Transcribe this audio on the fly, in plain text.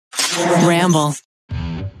Ramble.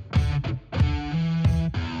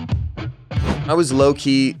 I was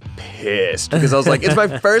low-key pissed because I was like, it's my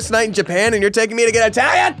first night in Japan and you're taking me to get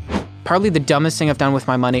Italian? Probably the dumbest thing I've done with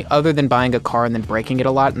my money, other than buying a car and then breaking it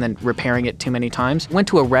a lot and then repairing it too many times. Went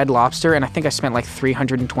to a Red Lobster and I think I spent like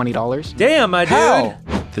 $320. Damn, my How?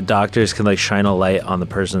 dude. The doctors can like shine a light on the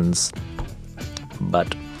person's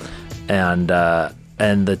butt, and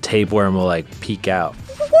the tapeworm will like peek out.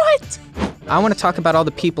 What? I want to talk about all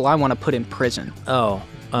the people I want to put in prison. Oh,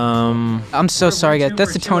 I'm so sorry, guys.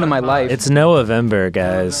 That's the tone of my life. it's November,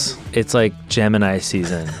 guys. It's like Gemini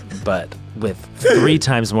season, but with 3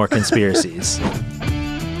 times more conspiracies.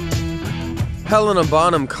 Helena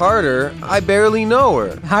Bonham Carter, I barely know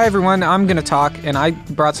her. Hi, everyone. I'm going to talk, and I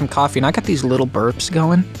brought some coffee, and I got these little burps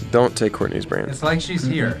going. Don't take Courtney's brain. It's like she's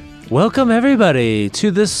here. Welcome everybody to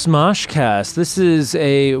the SmoshCast.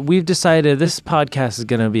 We've decided this podcast is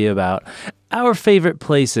going to be about our favorite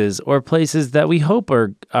places, or places that we hope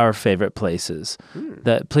are our favorite places.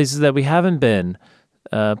 That places that we haven't been,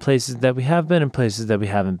 places that we have been, and places that we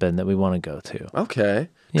haven't been that we want to go to. Okay.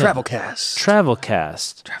 Yeah. Travelcast.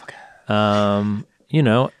 Travelcast.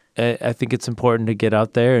 I think it's important to get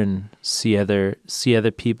out there and see other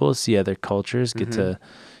people, see other cultures, get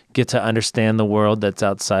to understand the world that's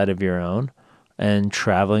outside of your own. And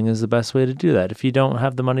traveling is the best way to do that. If you don't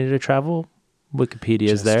have the money to travel, Wikipedia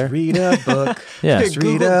is there. Just read a book. Yeah. Just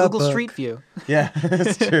read a Google book. Street View. Yeah,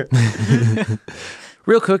 that's true.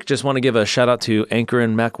 Real quick, just want to give a shout out to Anchor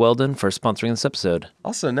and Mac Weldon for sponsoring this episode.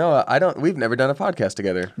 Also, Noah, we've never done a podcast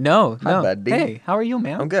together. No. Hi, buddy. Hey, how are you,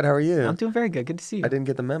 man? I'm good. How are you? I'm doing very good. Good to see you. I didn't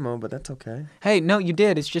get the memo, but that's okay. Hey, no, you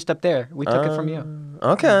did. It's just up there. We took it from you.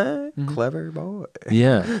 Okay. Clever boy.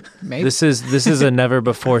 Yeah. Maybe. This is a never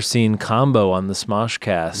before seen combo on the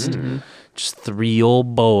SmoshCast. Just 3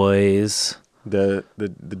 old boys. The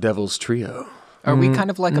Devil's Trio. Are we kind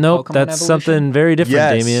of like a Nope, Pokemon that's evolution? something very different,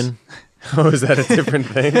 Yes. Damien. Oh, is that a different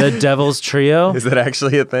thing? The Devil's Trio. Is that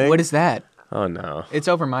actually a thing? What is that? Oh no. It's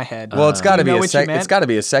over my head. Well, it's got to You be know a what you meant? it's got to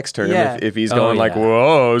be a sex term Yeah. if he's Oh, going like, yeah.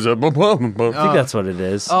 whoa. I think that's what it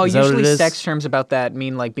is. Oh, Is that what usually it is? sex terms about that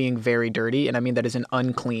mean like being very dirty, and I mean that is an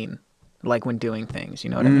unclean, like when doing things.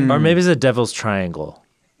 You know what I mean? Or maybe it's a Devil's Triangle.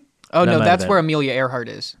 Oh that no, might that's have where been. Amelia Earhart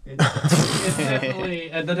is. It's definitely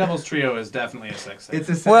the Devil's Trio is definitely a sex thing. It's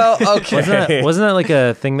a sex. Well, okay. Wasn't that like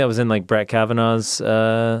a thing that was in like Brett Kavanaugh's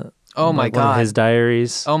Oh my like one of god. his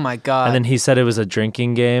diaries? Oh my god. And then he said it was a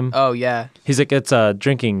drinking game. Oh yeah. He's like, it's a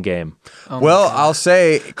drinking game. Oh, my Well, God. I'll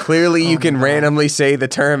say clearly you can randomly say the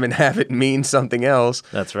term and have it mean something else.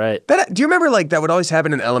 That's right. Do you remember like that would always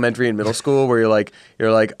happen in elementary and middle school where you're like,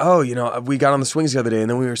 oh, we got on the swings the other day and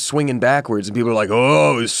then we were swinging backwards and people were like,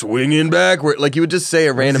 oh, swinging backward. Like you would just say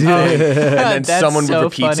a random thing and then That's someone would so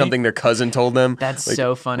repeat funny. something their cousin told them. That's Like,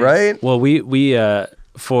 so funny. right? Well, we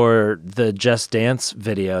for the Just Dance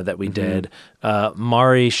video that we did,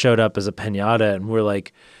 Mari showed up as a piñata, and we're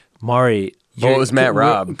like, Mari. Well, it was Matt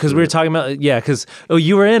Robb. Because we were talking about, because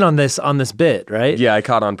you were in on this bit, right? Yeah, I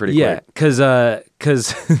caught on pretty Yeah, quick.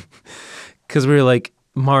 because we were like,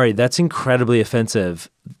 Mari, that's incredibly offensive.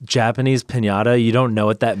 Japanese piñata, you don't know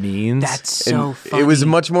what that means. That's so And funny. it was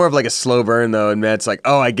much more of like a slow burn though, and Matt's like,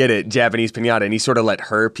 oh, I get it, Japanese piñata, and he sort of let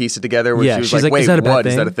her piece it together where Yeah, she was she's like, like, wait, is that a bad what?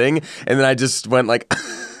 Is that a thing? thing? And then I just went like,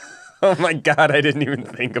 oh my God, I didn't even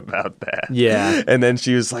think about that. Yeah. And then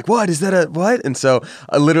she was like, what? Is that a what? And so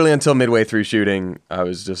literally until midway through shooting, I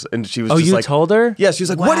was just, and she was Oh, just you like, told her? yeah, she was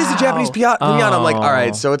like, what is a Japanese piñata? I'm like, all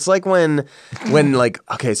right, so it's like when like,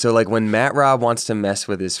 okay, so like when Matt Robb wants to mess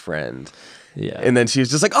with his friend. Yeah. And then she was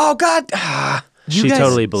just like, oh God. You She guys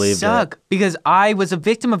totally believed suck it. because I was a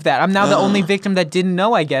victim of that. I'm now the only victim that didn't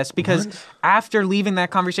know, I guess, because after leaving that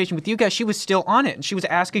conversation with you guys, she was still on it and she was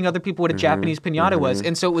asking other people what a Japanese piñata was.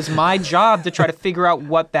 And so it was my job to try to figure out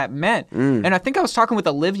what that meant. And I think I was talking with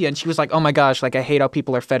Olivia and she was like, oh my gosh, like I hate how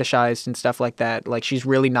people are fetishized and stuff like that. Like she's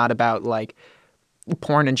really not about like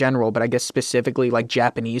porn in general, but I guess specifically like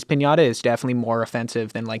Japanese piñata is definitely more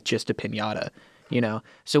offensive than like just a piñata, you know?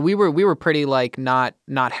 So we were pretty like not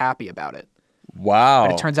happy about it. Wow.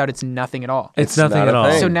 But it turns out it's nothing at all. It's nothing not at a all.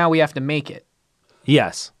 thing. So now we have to make it.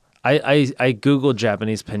 Yes. I Googled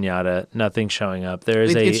Japanese piñata, nothing showing up.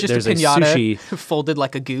 There's It's just there's a piñata sushi. folded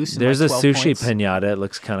like a goose. And There's like a 12 sushi points. piñata. It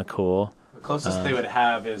looks kind of cool. The closest they would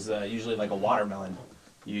have is usually like a watermelon.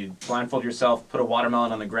 You blindfold yourself, put a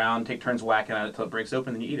watermelon on the ground, take turns whacking at it till it breaks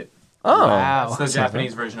open, then you eat it. Oh. Wow. That's the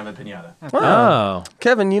Japanese version of a piñata. Oh.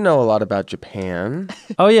 Kevin, you know a lot about Japan.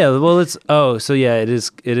 Oh yeah. Well, it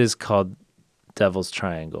is called Devil's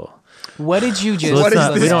Triangle. What did you just? What is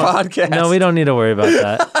not- this we don't- podcast? No, we don't need to worry about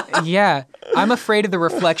that. Yeah, I'm afraid of the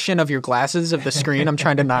reflection of your glasses of the screen. I'm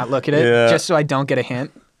trying to not look at it Yeah. just so I don't get a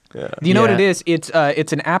hint. You know what it is? It's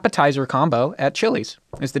an appetizer combo at Chili's.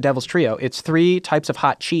 It's the Devil's Trio. It's 3 types of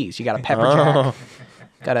hot cheese. You got a pepper jack,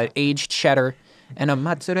 got an aged cheddar, and a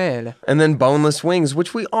mozzarella. And then boneless wings,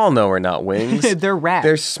 which we all know are not wings. They're rat.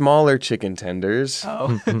 They're smaller chicken tenders.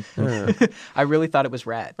 Oh. I really thought it was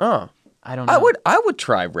rat. Oh. I don't know. I would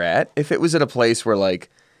try rat if it was at a place where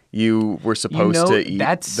like you were supposed to eat.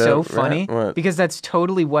 That's so funny rat. because that's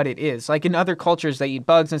totally what it is. Like in other cultures, they eat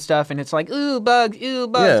bugs and stuff, and it's like ooh bugs. Yeah.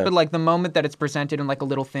 But like the moment that it's presented in like a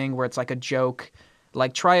little thing where it's like a joke,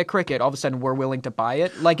 like try a cricket, all of a sudden we're willing to buy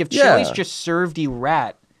it. Like if Chili's just served you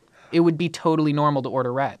rat, it would be totally normal to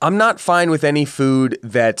order rat. I'm not fine with any food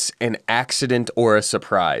that's an accident or a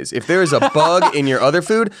surprise. If there is a bug in your other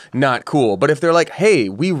food, not cool. But if they're like, hey,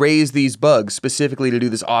 we raised these bugs specifically to do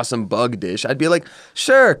this awesome bug dish, I'd be like,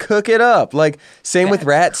 sure, cook it up. Like, same with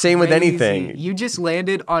rat, same with anything. You just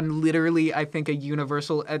landed on literally, I think, a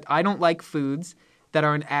universal. I don't like foods that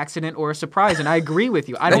are an accident or a surprise, and I agree with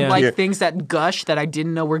you. I don't like things that gush that I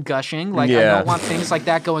didn't know were gushing. Like, I don't want things like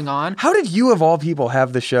that going on. How did you, of all people,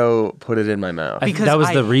 have the show Put It in My Mouth? Because that was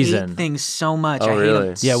the I reason. hate things so much. Oh, I hate really?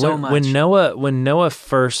 them Yeah, so much. when Noah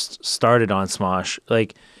first started on Smosh,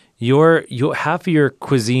 like your half of your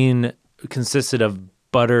cuisine consisted of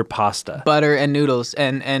butter pasta. Butter and noodles,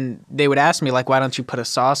 and they would ask me like, why don't you put a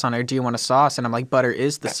sauce on it? Or do you want a sauce? And I'm like, butter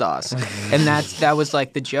is the sauce, and that was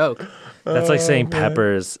like the joke. That's like saying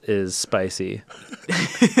peppers is spicy.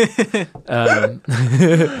 Oh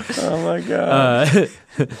my god!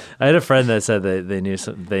 I had a friend that said that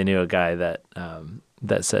they knew a guy that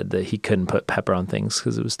said that he couldn't put pepper on things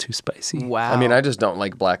because it was too spicy. Wow. I mean, I just don't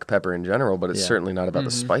like black pepper in general, but it's certainly not about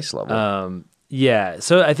the spice level. Yeah,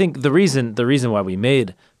 so I think the reason why we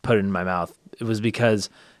made Put It in My Mouth, it was because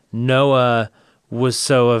Noah was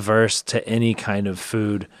so averse to any kind of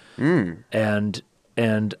food, and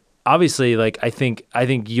obviously, like I think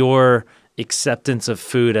your acceptance of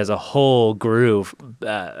food as a whole grew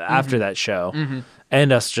after that show,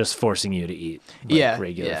 and us just forcing you to eat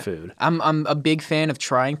regular food. I'm a big fan of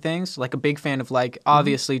trying things, like a big fan of like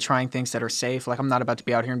obviously trying things that are safe. Like I'm not about to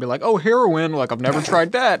be out here and be like, oh, heroin, like I've never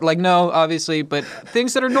tried that. Like no, obviously, but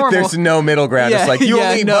things that are normal. There's no middle ground. It's like you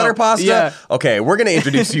only eat butter pasta. Yeah. Okay, we're gonna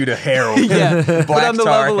introduce you to heroin. But Black on the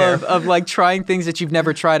tar level of like trying things that you've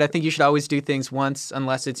never tried, I think you should always do things once,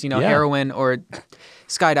 unless it's heroin or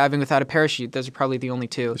skydiving without a parachute. Those are probably the only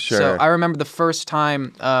two. Sure. So I remember the first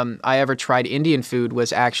time I ever tried Indian food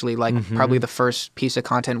was actually like probably the first piece of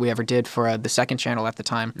content we ever did for the second channel at the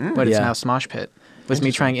time, but it's now Smosh Pit. Was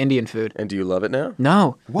me trying Indian food. And do you love it now?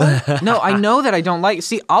 No. What? No, I know that I don't like.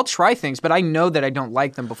 See, I'll try things, but I know that I don't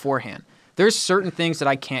like them beforehand. There's certain things that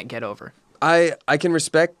I can't get over. I can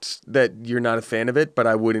respect that you're not a fan of it, but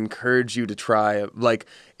I would encourage you to try. Like,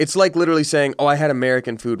 it's like literally saying, oh, I had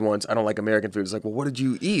American food once. I don't like American food. It's like, well, what did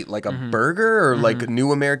you eat? Like a burger or like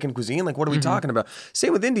new American cuisine? Like, what are we talking about?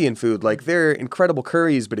 Same with Indian food. Like, they're incredible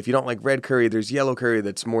curries, but if you don't like red curry, there's yellow curry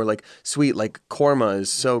that's more like sweet. Like, korma is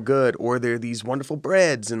so good. Or there are these wonderful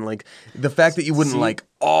breads. And like, the fact that you wouldn't like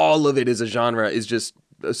all of it as a genre is just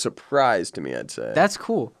a surprise to me, I'd say. That's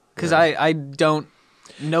cool. Because I don't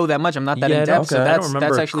know that much. I'm not that in depth, so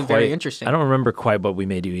that's actually very interesting. I don't remember quite what we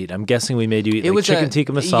made you eat. I'm guessing we made you eat like chicken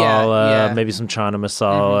tikka masala, maybe some chana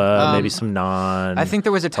masala, maybe some naan. I think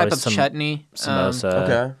there was a type of chutney. Samosa.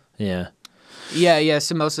 Okay. Yeah. Yeah,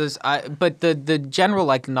 samosas. But the general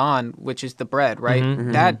like naan, which is the bread, right?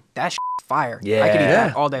 That fire. Yeah. I could eat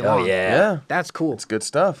that all day long. Yeah. That's cool. It's good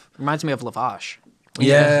stuff. Reminds me of lavash.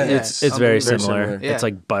 Yeah, it's very very similar. similar. Yeah. It's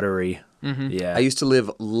like buttery. Yeah. I used to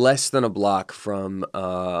live less than a block from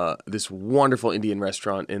this wonderful Indian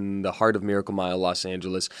restaurant in the heart of Miracle Mile, Los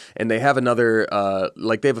Angeles. And they have another,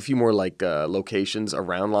 they have a few more locations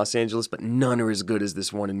around Los Angeles, but none are as good as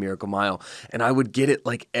this one in Miracle Mile. And I would get it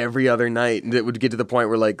like every other night. And it would get to the point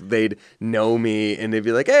where like they'd know me and they'd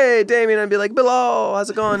be like, hey, Damien. I'd be like, Bilal,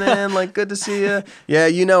 how's it going, man? Like, good to see you. Yeah,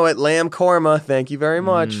 you know it. Lamb korma. Thank you very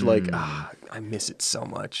much. I miss it so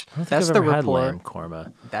much. That's I've the ever had rapport. lamb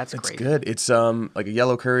korma. That's It's great. good. It's like a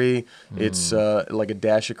yellow curry. It's like a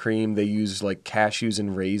dash of cream. They use like cashews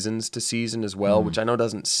and raisins to season as well, which I know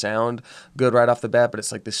doesn't sound good right off the bat, but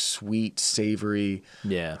it's like this sweet, savory.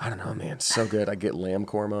 Yeah. I don't know, man. It's so good. I get lamb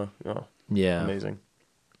korma. Oh, Yeah. amazing.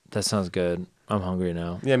 That sounds good. I'm hungry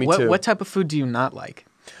now. Yeah, me too. What type of food do you not like?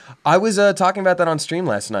 I was talking about that on stream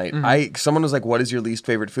last night. Someone was like, what is your least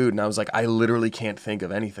favorite food? And I was like, I literally can't think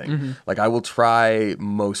of anything. Like, I will try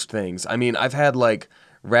most things. I mean, I've had like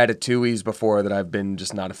ratatouilles before that I've been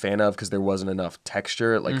just not a fan of because there wasn't enough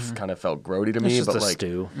texture. It like kind of felt grody to me. It's just but a like,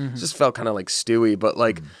 stew. it just felt kind of like stewy. But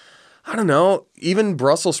like, I don't know. Even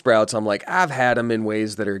Brussels sprouts, I'm like, I've had them in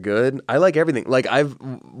ways that are good. I like everything. Like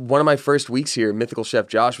one of my first weeks here, Mythical Chef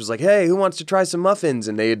Josh was like, hey, who wants to try some muffins?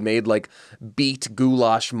 And they had made like beet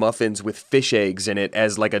goulash muffins with fish eggs in it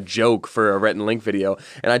as like a joke for a Rhett and Link video.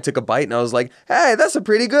 And I took a bite and I was like, hey, that's a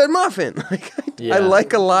pretty good muffin. Like, I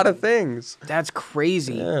like a lot of things. That's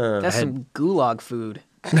crazy. That's some gulag food.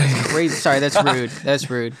 That's crazy. Sorry, that's rude. That's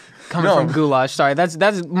rude. Coming from goulash. Sorry, that's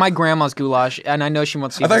my grandma's goulash, and I know she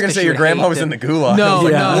won't see. I thought you were going to say your grandma was in the goulash. No,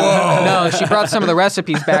 no. She brought some of the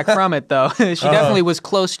recipes back from it, though. She definitely was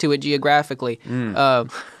close to it geographically.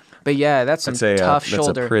 But yeah, that's some tough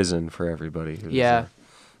shoulder. That's a prison for everybody.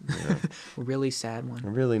 Really sad one.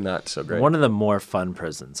 Really not so great. One of the more fun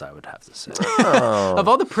prisons, I would have to say. Of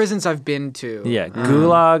all the prisons I've been to. Yeah,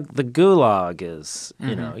 gulag. The gulag is,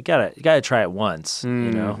 you know, you gotta try it once. You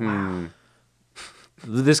know,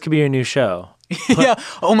 this could be your new show. Yeah.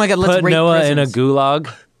 Oh my God. Let's put rate Noah prisons. in a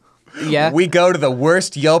gulag. Yeah. We go to the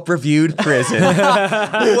worst Yelp reviewed prison.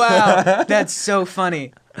 Wow, that's so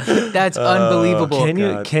funny. That's unbelievable.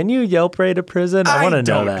 Can you Yelp rate a prison? I want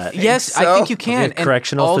to know that. Yes, so. I think you can. Like a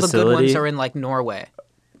correctional all facility? the good ones are in like Norway.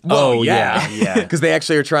 Oh, yeah. Because they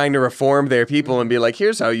actually are trying to reform their people and be like,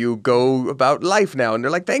 here's how you go about life now. And they're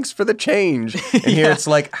like, thanks for the change. And here it's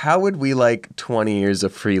like, how would we like 20 years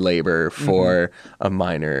of free labor for a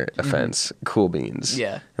minor offense? Cool beans.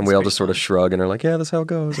 Yeah. And we all just sort of shrug and are like, yeah, that's how it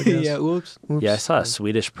goes, I guess. Yeah, oops. Yeah, I saw a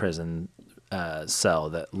Swedish prison cell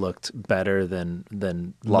that looked better than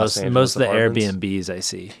most of the Airbnbs I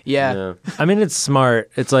see. Yeah. I mean, it's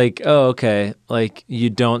smart. It's like, oh, okay, like you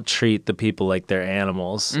don't treat the people like they're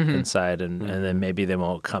animals inside, and then maybe they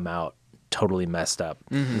won't come out totally messed up.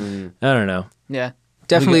 I don't know. Yeah.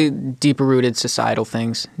 Definitely deeper rooted societal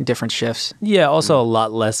things, different shifts. Yeah, also a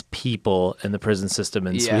lot less people in the prison system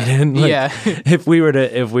in Yeah. Sweden. Like, Yeah. if we were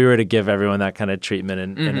to give everyone that kind of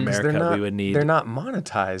treatment in America, we would need. They're not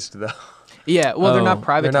monetized, though. Yeah, well, they're not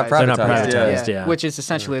privatized. They're not privatized, yeah. Which is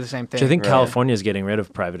essentially the same thing. Which I think California is getting rid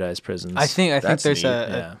of privatized prisons. I think That's there's neat.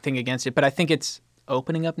 a thing against it, but I think it's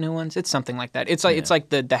opening up new ones. It's something like that. It's like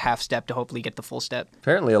the half step to hopefully get the full step.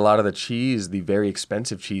 Apparently, a lot of the cheese, the very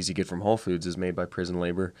expensive cheese you get from Whole Foods, is made by prison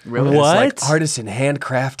labor. Really? What? It's like artisan,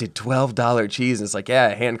 handcrafted, $12 cheese. And it's like,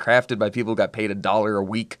 yeah, handcrafted by people who got paid $1 a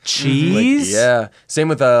week. Cheese? Yeah. Same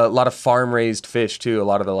with a lot of farm-raised fish, too. A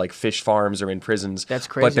lot of the like fish farms are in prisons. That's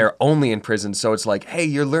crazy. But they're only in prisons. So it's like, hey,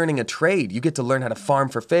 you're learning a trade. You get to learn how to farm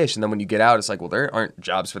for fish. And then when you get out, it's like, well, there aren't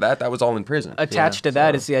jobs for that. That was all in prison. Attached to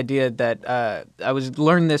that is the idea that I was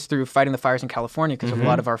learned this through fighting the fires in California because a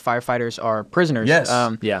lot of our firefighters are prisoners. Yes.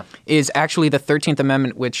 Is actually the 13th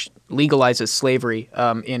Amendment, which legalizes slavery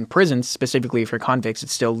in prisons, specifically for convicts.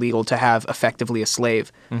 It's still legal to have effectively a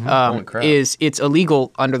slave. Holy crap. It's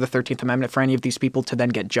illegal under the 13th Amendment for any of these people to then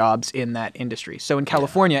get jobs in that industry. So in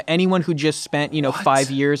California, anyone who just spent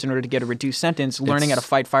 5 years in order to get a reduced sentence learning how to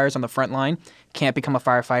fight fires on the front line can't become a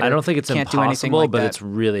firefighter. I don't think it's can't do anything impossible, like but that. it's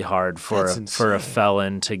really hard for a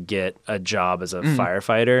felon to get a job as a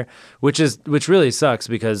firefighter, which really sucks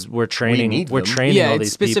because we're training need all them. it's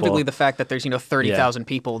these specifically people. the fact that there's 30,000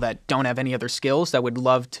 people that don't have any other skills that would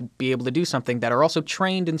love to be able to do something that are also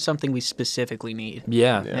trained in something we specifically need.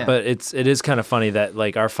 Yeah, but it is kind of funny that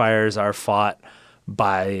like our fires are fought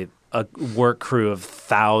by a work crew of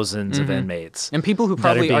thousands of inmates And people who that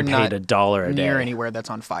probably are being not paid $1 a day. near anywhere that's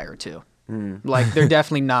on fire too. Like they're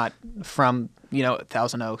definitely not from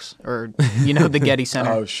Thousand Oaks or the Getty Center.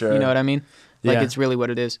 Oh, sure. You know what I mean? Like Yeah. it's really what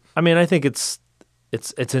it is. I mean, I think it's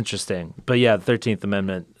interesting, but yeah, the 13th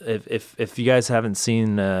Amendment. If you guys haven't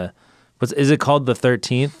seen, is it called The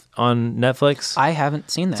 13th on Netflix? I haven't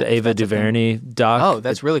seen that. It's an Ava DuVernay doc. Oh,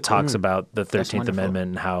 that's really It cool. talks about the 13th wonderful. Amendment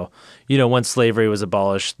and how once slavery was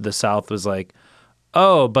abolished, the South was like,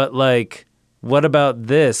 oh, but like, what about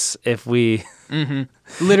this? If we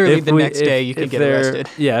Literally the next day you could get arrested.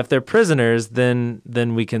 Yeah, if they're prisoners, then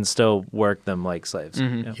we can still work them like slaves.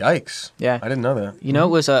 Yeah. Yikes. Yeah. I didn't know that. It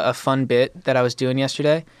was a fun bit that I was doing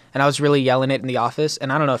yesterday, and I was really yelling it in the office,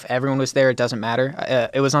 and I don't know if everyone was there, it doesn't matter.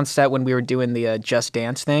 It was on set when we were doing the Just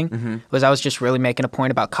Dance thing, I was just really making a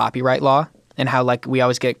point about copyright law and how like we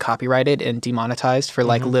always get copyrighted and demonetized for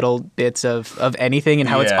like little bits of anything and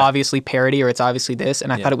how it's Yeah. obviously parody or it's obviously this,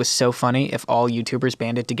 and I thought it was so funny if all YouTubers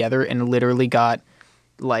banded together and literally got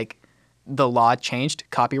like the law changed,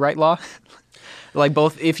 copyright law. Like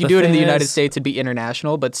both, if you The do it in the thing United is- States, it'd be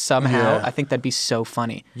international, but somehow Yeah. I think that'd be so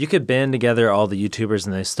funny. You could band together all the YouTubers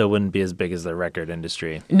and they still wouldn't be as big as the record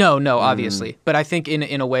industry. No, obviously, but I think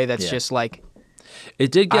in a way that's Yeah. just like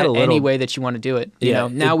It did get a little any way that you want to do it. You Yeah, know,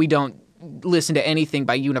 now we don't listen to anything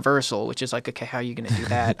by Universal, which is like, okay, how are you going to do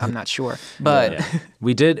that? I'm not sure. But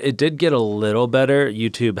It did get a little better.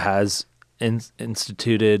 YouTube has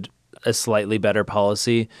instituted a slightly better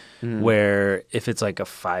policy where if it's like a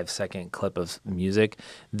 5-second clip of music,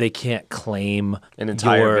 they can't claim an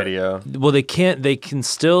entire video. Well, they can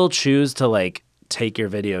still choose to like take your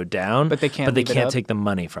video down, but they can't take the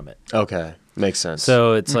money from it. Okay. Makes sense.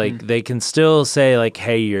 So it's like they can still say like,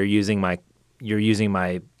 hey, you're using my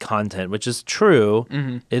content, which is true.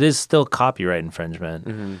 It is still copyright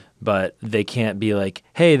infringement, but they can't be like,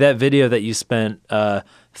 hey, that video that you spent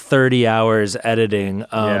 30 hours editing,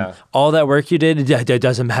 all that work you did, it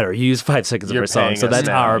doesn't matter. You used 5 seconds of our song, so that's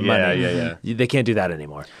our money. Yeah. They can't do that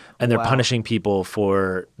anymore. And they're punishing people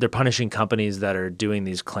they're punishing companies that are doing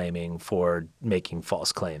these claiming for making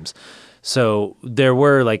false claims. So there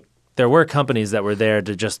were companies that were there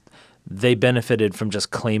to they benefited from just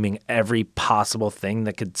claiming every possible thing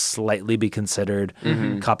that could slightly be considered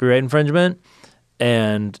copyright infringement.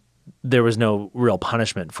 And there was no real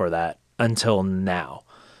punishment for that until now.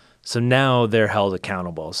 So now they're held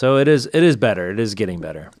accountable. So it is better. It is getting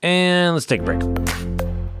better. And let's take a break.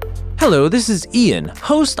 Hello, this is Ian,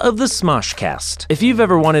 host of the SmoshCast. If you've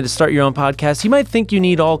ever wanted to start your own podcast, you might think you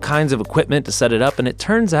need all kinds of equipment to set it up, and it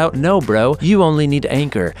turns out, no, bro, you only need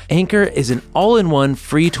Anchor. Anchor is an all-in-one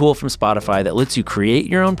free tool from Spotify that lets you create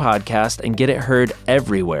your own podcast and get it heard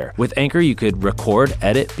everywhere. With Anchor, you could record,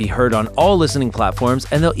 edit, be heard on all listening platforms,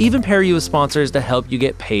 and they'll even pair you with sponsors to help you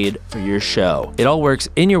get paid for your show. It all works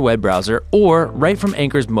in your web browser or right from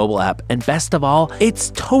Anchor's mobile app, and best of all, it's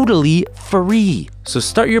totally free. So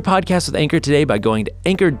start your podcast with Anchor today by going to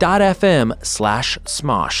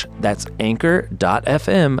anchor.fm/Smosh. That's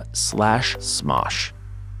anchor.fm/Smosh.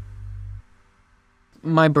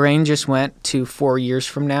 my brain just went to 4 years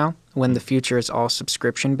from now when the future is all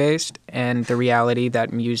subscription based and the reality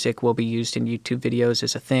that music will be used in YouTube videos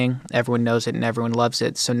is a thing. Everyone knows it and everyone loves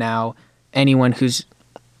it. So now anyone who's,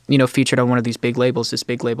 featured on one of these big labels, this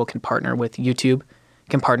big label can partner with YouTube,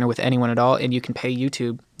 can partner with anyone at all, and you can pay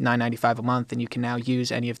YouTube $9.95 a month and you can now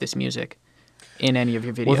use any of this music in any of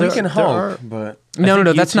your videos. Well, they can hope, but... No,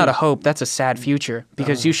 that's not a hope. That's a sad future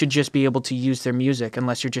because you should just be able to use their music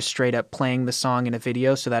unless you're just straight up playing the song in a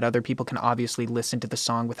video so that other people can obviously listen to the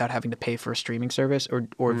song without having to pay for a streaming service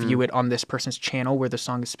or view it on this person's channel where the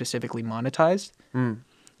song is specifically monetized.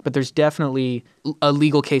 But there's definitely a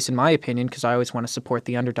legal case, in my opinion, because I always want to support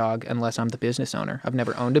the underdog unless I'm the business owner. I've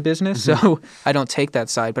never owned a business, so I don't take that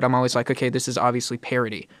side. But I'm always like, okay, this is obviously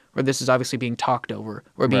parody, or this is obviously being talked over,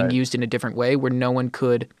 or being used in a different way where no one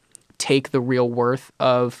could take the real worth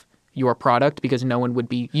of your product because no one would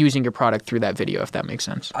be using your product through that video, if that makes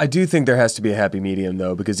sense. I do think there has to be a happy medium,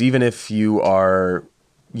 though, because even if you are...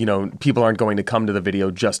 people aren't going to come to the video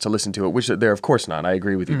just to listen to it, which they're of course not. I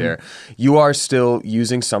agree with you there. You are still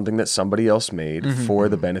using something that somebody else made for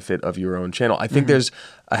the benefit of your own channel. I think there's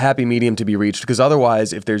a happy medium to be reached because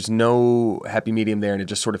otherwise, if there's no happy medium there and it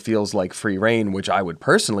just sort of feels like free reign, which I would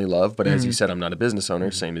personally love, but as you said, I'm not a business owner,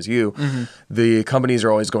 same as you, the companies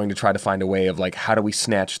are always going to try to find a way of like, how do we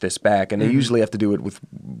snatch this back? And they usually have to do it with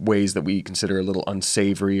ways that we consider a little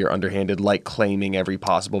unsavory or underhanded, like claiming every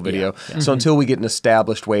possible video. So until we get an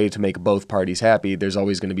established way to make both parties happy, there's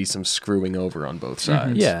always going to be some screwing over on both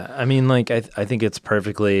sides. Yeah, I mean, like I think it's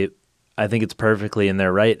perfectly in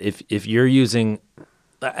their right. If you're using,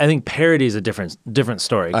 I think parody is a different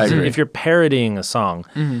story. I agree. If you're parodying a song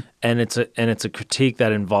and it's a critique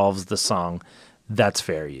that involves the song, that's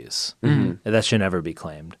fair use. That should never be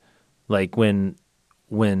claimed. Like when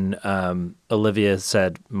Olivia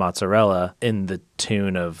said mozzarella in the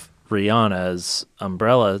tune of Rihanna's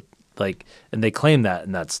Umbrella, and they claim that,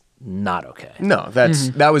 and that's not okay. No,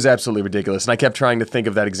 that was absolutely ridiculous. And I kept trying to think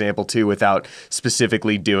of that example too without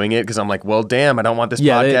specifically doing it because I'm like, well, damn, I don't want this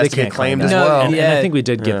podcast to get claimed as well. And I think we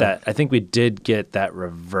did get that. I think we did get that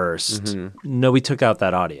reversed. No, we took out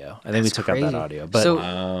that audio. I think we took out that audio. But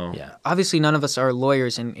obviously none of us are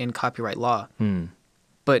lawyers in copyright law.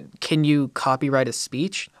 But can you copyright a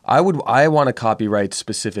speech? I want to copyright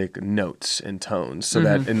specific notes and tones so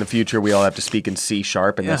that in the future we all have to speak in C#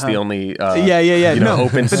 and that's the only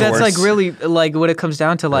open source. But that's like really like what it comes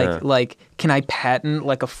down to like can I patent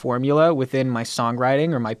like a formula within my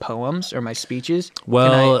songwriting or my poems or my speeches?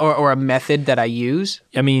 Well, or a method that I use?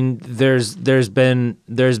 I mean, there's been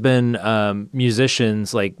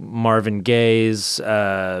musicians like Marvin Gaye's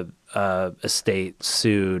estate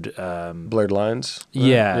sued Blurred Lines.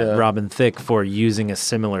 Robin Thicke for using a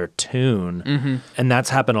similar tune, and that's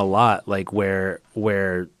happened a lot. Like where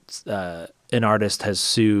an artist has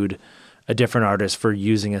sued a different artist for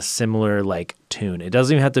using a similar like tune. It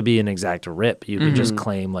doesn't even have to be an exact rip. You can just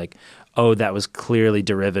claim like, oh, that was clearly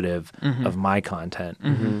derivative of my content. I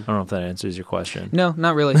don't know if that answers your question. No,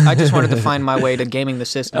 not really. I just wanted to find my way to gaming the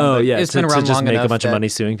system. Oh yeah, it's been around to just long make enough a bunch of money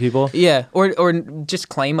suing people. Yeah, or just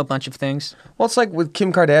claim a bunch of things. Well, it's like with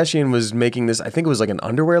Kim Kardashian was making this, I think it was like an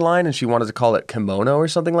underwear line, and she wanted to call it kimono or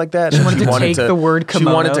something like that. She wanted to take the word kimono.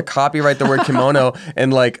 She wanted to copyright the word kimono,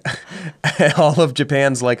 and like all of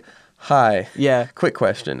Japan's like, hi. Yeah. Quick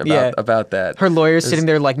question about that. Her lawyer's sitting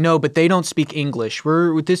there like, no, but they don't speak English.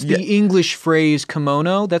 The English phrase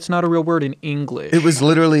kimono, that's not a real word in English. It was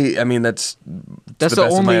literally, I mean, that's the best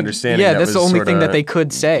of my understanding. Yeah, that's the only thing that they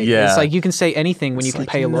could say. Yeah. It's like you can say anything when you can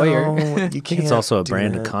pay a lawyer. You can't. It's also a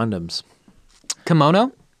brand of condoms.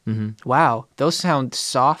 Kimono? Wow, those sound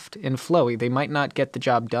soft and flowy. They might not get the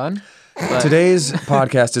job done. But Today's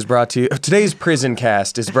podcast is brought to you, today's prison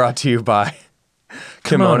cast is brought to you by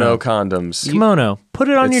Kimono condoms. Kimono. Put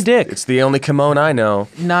it on your dick. It's the only kimono I know.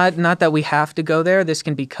 Not that we have to go there. This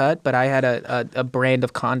can be cut, but I had a brand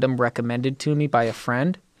of condom recommended to me by a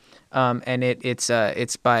friend. And it's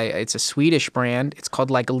a Swedish brand. It's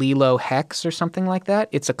called like Lilo Hex or something like that.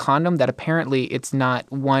 It's a condom that apparently it's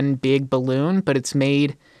not one big balloon, but it's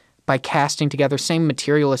made by casting together same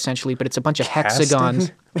material essentially, but it's a bunch of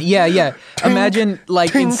hexagons. Yeah. Imagine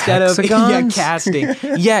like instead hexagons? of casting.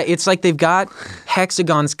 Yeah, it's like they've got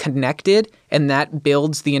hexagons connected, and that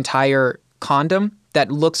builds the entire condom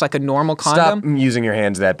that looks like a normal condom. Stop using your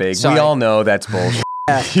hands that big. Sorry. We all know that's bullshit.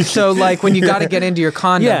 So like when you got to get into your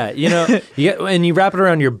condom. Yeah, and you wrap it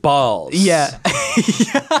around your balls. Yeah.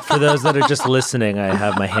 For those that are just listening, I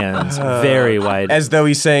have my hands very wide. As though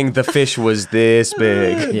he's saying the fish was this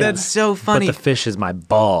big. Yeah. That's so funny. But the fish is my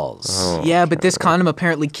balls. Oh. Yeah, but this condom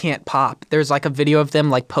apparently can't pop. There's like a video of them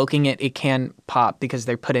like poking it. It can pop because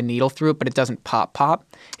they put a needle through it, but it doesn't pop.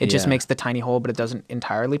 It just makes the tiny hole, but it doesn't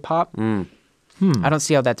entirely pop. I don't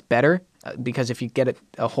see how that's better because if you get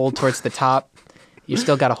a hole towards the top, you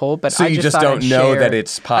still got a hole, but So I you just don't know that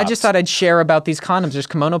it's popped. I just thought I'd share about these condoms. There's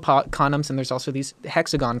kimono condoms, and there's also these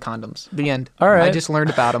hexagon condoms. The end. All right. I just learned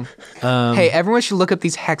about them. Hey, everyone should look up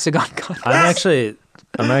these hexagon condoms.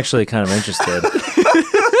 I'm actually kind of interested.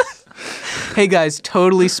 Hey guys,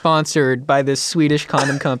 totally sponsored by this Swedish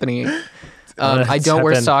condom company. I don't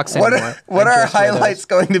wear socks anymore. What are our highlights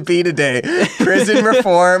going to be today? Prison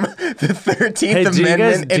reform, the 13th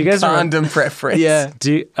Amendment, and condom preference. Yeah.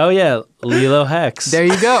 Lilo Hex. There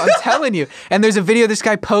you go. I'm telling you. And there's a video of this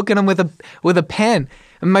guy poking him with a pen.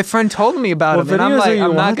 And my friend told me about him, and I'm like,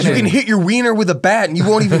 I'm not going to. You can hit your wiener with a bat, and you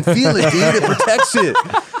won't even feel it, dude. It protects it.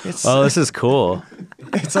 This is cool.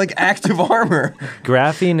 It's like active armor.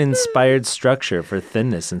 Graphene-inspired structure for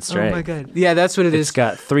thinness and strength. Oh my god. Yeah, that's what it is. It's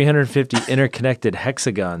got 350 interconnected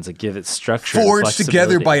hexagons that give it structure. Forged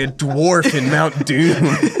together by a dwarf in Mount Doom.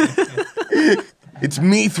 It's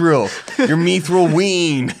mithril. Your mithril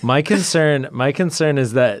ween. My concern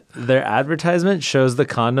is that their advertisement shows the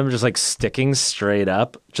condom just like sticking straight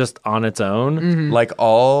up, just on its own, Like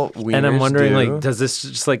all wieners and I'm wondering, do. like, does this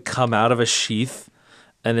just like come out of a sheath,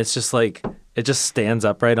 and it's just like it just stands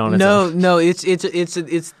upright on its own? No, it's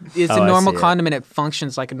a normal condom, and it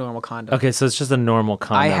functions like a normal condom. Okay, so it's just a normal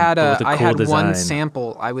condom. I had but with a cool design. one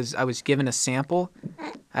sample. I was given a sample.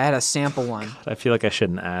 I had a sample one. I feel like I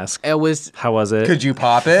shouldn't ask. It was. How was it? Could you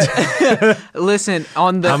pop it? Listen,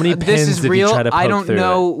 on the How many this pins is did you real. try to I poke don't through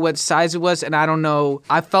know what size it was, and I don't know.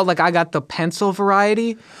 I felt like I got the pencil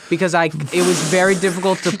variety because it was very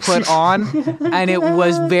difficult to put on, and it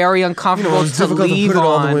was very uncomfortable to leave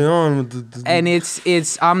on. And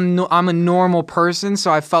I'm a normal person, so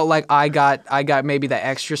I felt like I got maybe the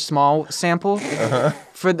extra small sample.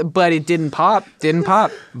 But it didn't pop.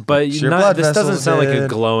 But Your blood this doesn't vessels sound like a did.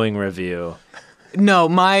 glowing review. No,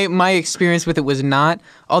 my experience with it was not.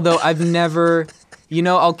 Although I've never,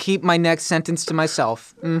 I'll keep my next sentence to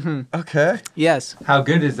myself. Okay. Yes. How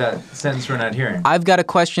good is that sentence we're not hearing? I've got a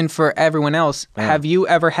question for everyone else. Have you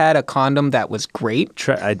ever had a condom that was great?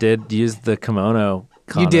 I did use the kimono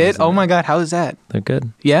condoms. You did? and Oh my God, how is that? They're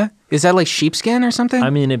good. Yeah? Is that like sheepskin or something? I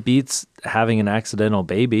mean, it beats having an accidental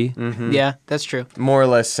baby. Yeah, that's true. More or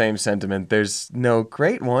less same sentiment. There's no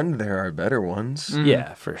great one. There are better ones.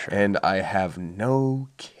 Yeah, for sure. And I have no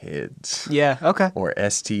kids. Yeah, okay. Or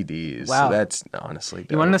STDs. Wow. So that's honestly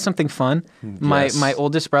dope. You want to know something fun? My Yes.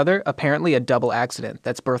 oldest brother, apparently a double accident.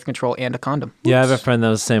 That's birth control and a condom. Yeah, I have a friend that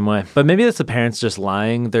was the same way. But maybe that's the parents just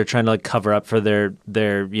lying. They're trying to like cover up for their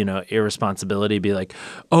irresponsibility. Be like,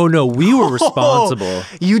 oh no, we were responsible.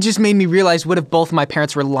 You just made me realize, what if both my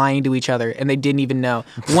parents were lying to each other and they didn't even know.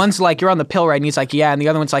 One's like, you're on the pill, right? And he's like, yeah. And the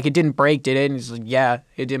other one's like, it didn't break, did it? And he's like, yeah,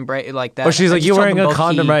 it didn't break. Like that. Or she's I like, just you're told wearing them a both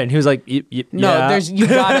condom, right? And he was like, no,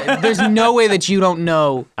 yeah. there's no way that you don't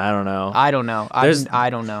know. I don't know. I don't know. I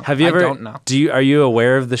don't know. Have you ever? I don't know. Are you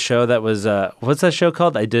aware of the show that was? What's that show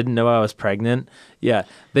called? I didn't know I was pregnant. Yeah,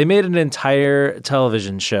 they made an entire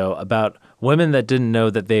television show about women that didn't know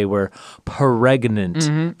that they were pregnant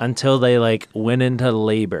until they like went into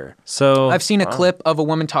labor. So I've seen a clip of a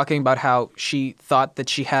woman talking about how she thought that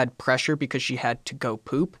she had pressure because she had to go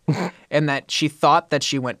poop, and that she thought that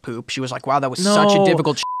she went poop. She was like, "Wow, that was such a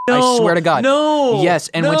difficult." I swear to God. No. Yes,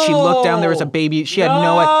 and when she looked down, there was a baby. She had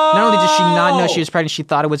no. Not only did she not know she was pregnant, she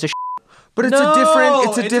thought it was a. But it's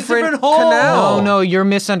a different hole. canal. No, you're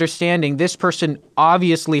misunderstanding. This person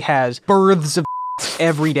obviously has births of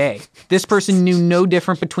every day. This person knew no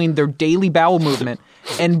different between their daily bowel movement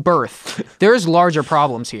and birth. There's larger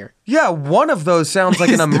problems here. Yeah, one of those sounds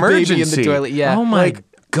like an emergency. Baby in the toilet. Yeah. Oh my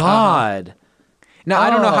God. Now I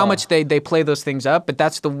don't know how much they play those things up, but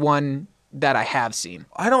that's the one that I have seen.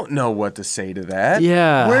 I don't know what to say to that.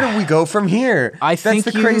 Yeah. Where do we go from here? That's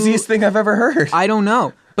the craziest thing I've ever heard. I don't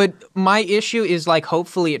know. But my issue is like,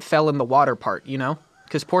 hopefully it fell in the water part, you know?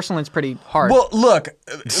 Because porcelain's pretty hard. Well, look,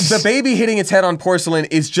 the baby hitting its head on porcelain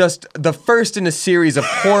is just the first in a series of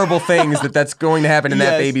horrible things that's going to happen in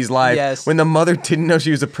that baby's life. Yes. When the mother didn't know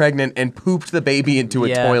she was pregnant and pooped the baby into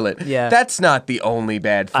a toilet. Yeah. That's not the only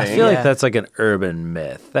bad thing. I feel like that's like an urban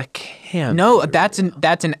myth. That can't. No, be that's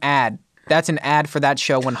an ad. That's an ad for that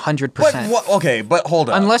show 100%. Okay, but hold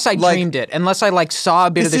on. Unless I dreamed it. Unless I saw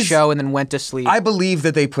a bit of the show and then went to sleep. I believe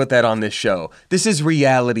that they put that on this show. This is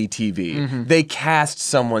reality TV. Mm-hmm. They cast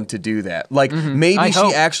someone to do that. Like maybe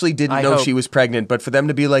she actually didn't know she was pregnant, but for them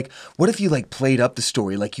to be like, what if you like played up the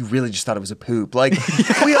story like you really just thought it was a poop? Like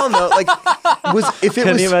we all know like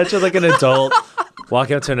Can you imagine like an adult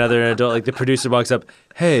walking up to another adult, like the producer walks up,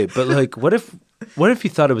 hey, but like what if you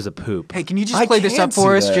thought it was a poop? Hey, can you just play this up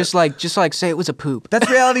for us? that. Just like say it was a poop. That's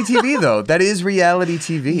reality TV though. That is reality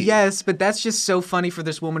TV. Yes, but that's just so funny for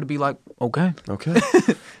this woman to be like, okay. Okay.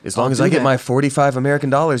 As long as I get my $45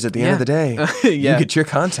 American at the end of the day, Yeah. you get your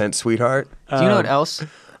content, sweetheart. Do you know what else?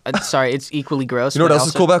 Sorry, it's equally gross. You know what but else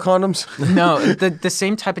is cool about condoms? No, the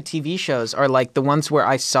same type of TV shows are like the ones where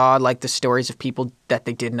I saw like the stories of people that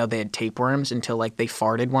they didn't know they had tapeworms until like they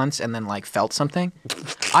farted once and then like felt something.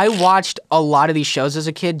 I watched a lot of these shows as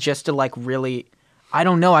a kid just to like really, I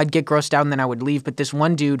don't know, I'd get grossed out and then I would leave. But this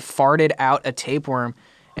one dude farted out a tapeworm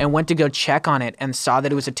and went to go check on it and saw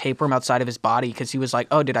that it was a tapeworm outside of his body because he was like,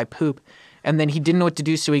 oh, did I poop? And then he didn't know what to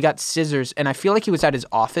do, so he got scissors. And I feel like he was at his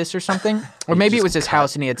office or something. Or maybe it was his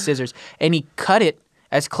house and he had scissors. And he cut it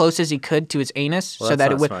as close as he could to his anus so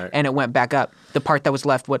that it would, and it went back up. The part that was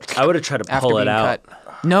left I would have tried to pull it out.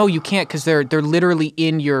 Cut. No, you can't because they're literally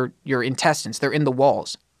in your intestines. They're in the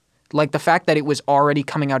walls. Like the fact that it was already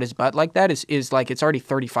coming out his butt like that is like it's already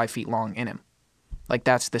 35 feet long in him. Like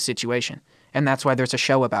that's the situation. And that's why there's a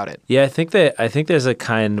show about it. Yeah, I think there's a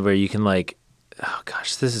kind where you can like, oh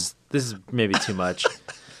gosh, this is maybe too much,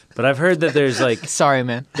 but I've heard that there's like, sorry,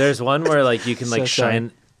 man. There's one where like you can like So sorry.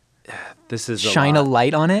 shine. This is shine a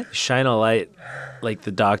light on it. Shine a light, like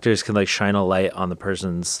the doctors can like shine a light on the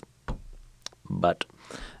person's butt,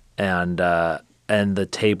 and the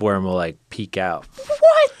tapeworm will like peek out.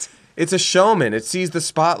 What? It's a showman. It sees the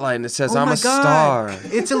spotlight and it says, I'm a star.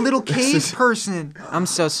 It's a little cave person. I'm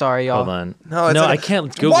so sorry, y'all. Hold on. No, I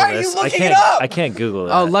can't Google Why are this. you looking it up? I can't Google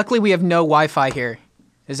it. Oh, luckily we have no Wi-Fi here.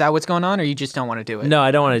 Is that what's going on, or you just don't want to do it? No,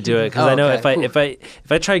 I don't want to do it because I know okay.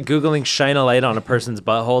 if I try Googling shine a light on a person's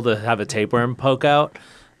butthole to have a tapeworm poke out,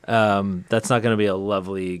 that's not going to be a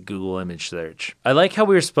lovely Google image search. I like how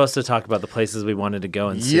we were supposed to talk about the places we wanted to go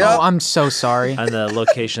and see. Yep. Oh, I'm so sorry. And the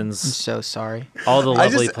locations. I'm so sorry. All the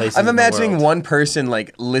lovely places. I'm imagining in the world. one person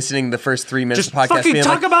like listening the first 3 minutes Just of the podcast fucking being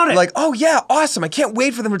talk like, about it. Like, oh yeah, awesome. I can't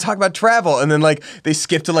wait for them to talk about travel. And then like they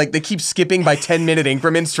skip to like they keep skipping by 10-minute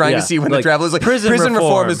increments trying to see when the like, travel is like prison reform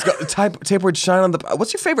reform is tapeworm shine on the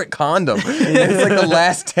what's your favorite condom? And it's like the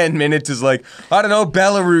last 10 minutes is like, I don't know,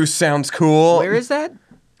 Belarus sounds cool. Where is that?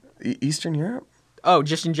 Eastern Europe? Oh,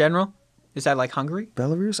 just in general? Is that like Hungary?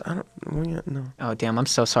 Belarus? I don't know. Oh, damn. I'm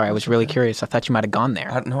so sorry. I was really curious. I thought you might have gone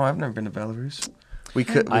there. No, I've never been to Belarus. We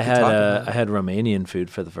could I talk about it. had Romanian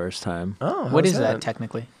food for the first time. Oh, What how's is that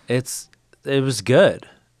technically? It was good.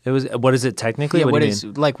 It was. What is it technically? Yeah, what what do you is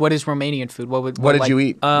mean? like what is Romanian food? What What did like, you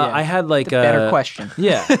eat? I had like the better question.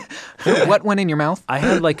 Yeah. What went in your mouth? I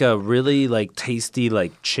had like a really like tasty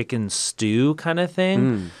like chicken stew kind of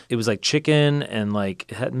thing. It was like chicken and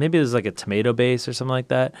like maybe it was like a tomato base or something like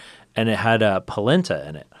that. and it had polenta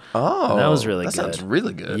in it. Oh, And that was really that good. sounds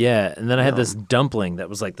really good. Yeah, and then I had this dumpling that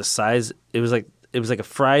was like the size. It was like a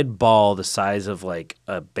fried ball the size of like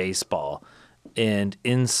a baseball, and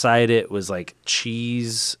inside it was like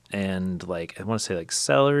cheese and like I want to say like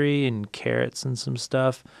celery and carrots and some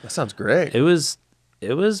stuff. That sounds great. It was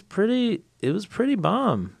pretty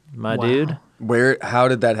bomb, my dude. How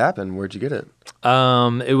did that happen? Where'd you get it?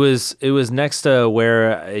 It was next to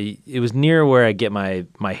where it was near where I get my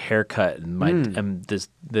hair cut, and and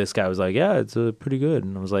this guy was like, yeah, it's pretty good,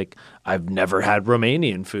 and I was like, I've never had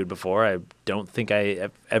Romanian food before. I don't think I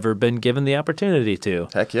have ever been given the opportunity to.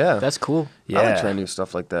 Heck yeah, That's cool. Yeah, I like trying new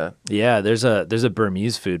stuff like that. yeah. There's a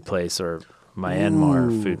Burmese food place or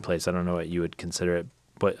Myanmar food place. I don't know what you would consider it.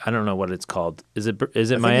 But I don't know what it's called. Is it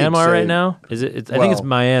Myanmar right now? Is it? I think it's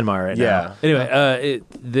Myanmar right now. Anyway,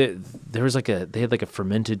 there was they had like a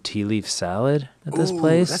fermented tea leaf salad at this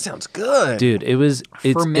place. That sounds good, Dude, it's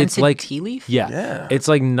Fermented like tea leaf? Yeah, it's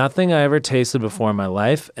like nothing I ever tasted before in my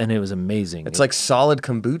life, and it was amazing. It's like solid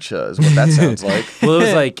kombucha, is what that sounds like. Well, it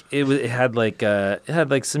was like it had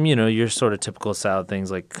like some your sort of typical salad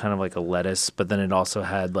things, like kind of like a lettuce, but then it also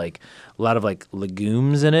had like a lot of like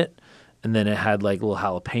legumes in it. And then it had like little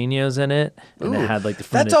jalapenos in it, and it had like the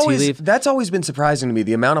fermented tea leaf. That's always been surprising to me,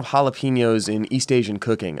 the amount of jalapenos in East Asian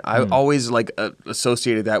cooking. I always like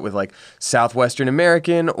associated that with like Southwestern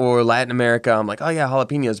American or Latin America. I'm like, oh yeah,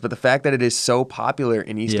 jalapenos. But the fact that it is so popular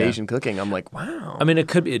in East Asian cooking, I'm like, wow. I mean, it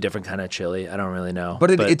could be a different kind of chili. I don't really know.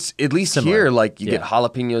 But it's at least similar. here, like you get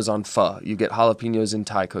jalapenos on pho. You get jalapenos in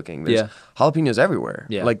Thai cooking. There's jalapenos everywhere.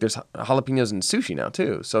 Yeah. Like there's jalapenos in sushi now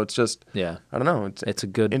too. So it's just, I don't know. It's a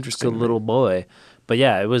good, interesting little boy. But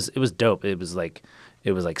yeah, it was dope. It was like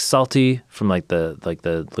salty from like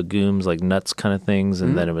the legumes, like nuts kind of things,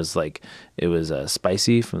 and then it was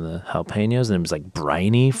spicy from the jalapenos, and it was like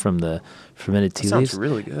briny from the fermented tea leaves. Sounds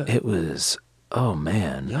really good. It was, oh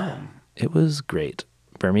man, Yum. It was great.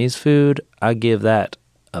 Burmese food, I give that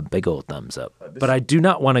a big old thumbs up. But I do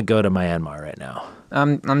not want to go to Myanmar right now.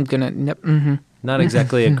 I'm gonna Not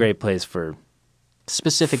exactly a great place for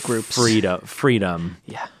specific groups. Freedom.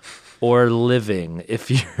 Yeah. Or living if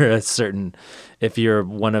you're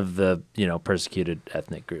one of the persecuted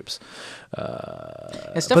ethnic groups.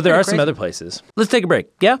 But there are some other places. Let's take a break.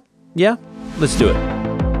 Yeah, let's do it.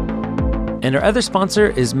 And our other sponsor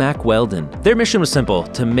is Mack Weldon. Their mission was simple: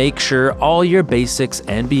 to make sure all your basics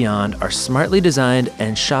and beyond are smartly designed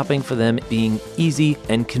and shopping for them being easy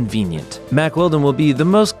and convenient. Mack Weldon will be the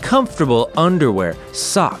most comfortable underwear,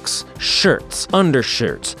 socks, shirts,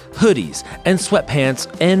 undershirts, hoodies, and sweatpants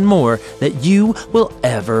and more that you will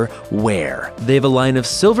ever wear. They have a line of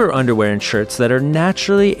silver underwear and shirts that are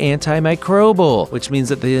naturally antimicrobial, which means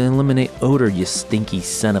that they eliminate odor, you stinky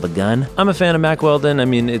son of a gun. I'm a fan of Mack Weldon. I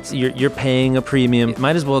mean, you're paying a premium.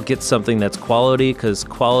 Might as well get something that's quality, because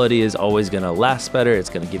quality is always going to last better. It's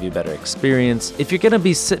going to give you a better experience. If you're going to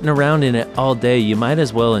be sitting around in it all day, you might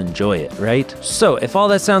as well enjoy it, right? So if all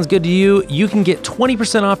that sounds good to you, you can get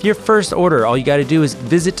 20% off your first order. All you got to do is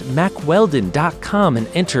visit MackWeldon.com and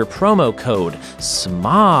enter promo code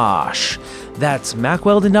SMOSH. That's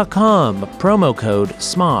MackWeldon.com, promo code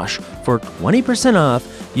SMOSH for 20%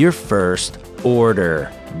 off your first order.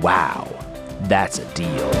 Wow, that's a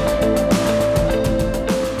deal.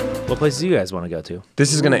 What places do you guys want to go to?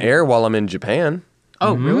 This is going to air while I'm in Japan.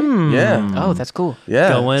 Oh, really? Yeah. Oh, that's cool.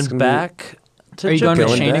 Yeah. Going back to Are you Japan? going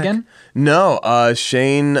to Shane again? No,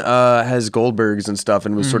 Shane has Goldbergs and stuff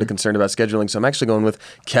and was sort of concerned about scheduling. So I'm actually going with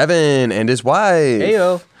Kevin and his wife.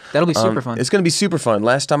 Heyo. That'll be super fun. It's going to be super fun.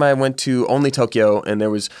 Last time I went to only Tokyo, and there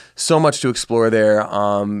was so much to explore there.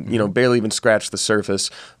 Barely even scratched the surface.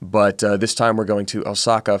 But this time we're going to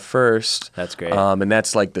Osaka first. That's great. And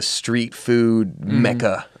that's like the street food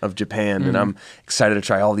mecca of Japan. And I'm excited to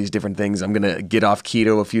try all these different things. I'm going to get off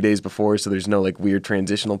keto a few days before, so there's no like weird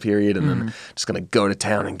transitional period. And then just going to go to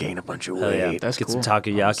town and gain a bunch of weight. Yeah. That's Get cool. some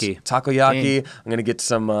takoyaki. Takoyaki. I'm going to get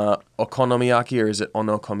some okonomiyaki, or is it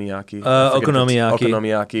onokomiyaki? I forget if it's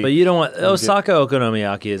Okonomiyaki. But you don't want Osaka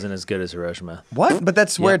okonomiyaki isn't as good as Hiroshima. What? But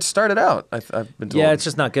that's where it started out. I've been told. Yeah, it's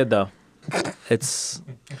just not good though. It's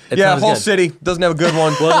not as whole good. city doesn't have a good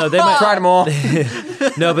one. Well, no, they might tried them all.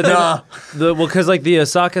 No, but because like the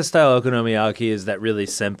Osaka style okonomiyaki is that really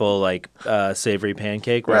simple like savory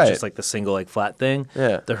pancake where it's Right. just like the single like flat thing.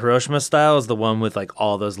 Yeah. The Hiroshima style is the one with like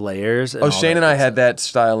all those layers. And all Shane that and I good had that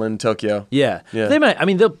style in Tokyo. Yeah. Yeah. They might. I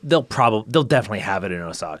mean, they'll definitely have it in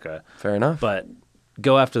Osaka. Fair enough. But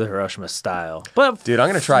go after the Hiroshima style. But Dude, I'm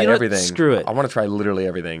going to try you know what? everything. Screw it. I want to try literally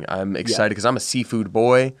everything. I'm excited because I'm a seafood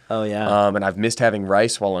boy. Oh, yeah. And I've missed having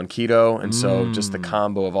rice while on keto. And so just the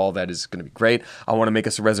combo of all that is going to be great. I want to make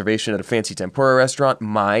us a reservation at a fancy tempura restaurant.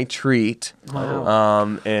 My treat.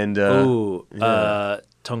 Wow.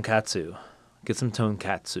 Tonkatsu. Get some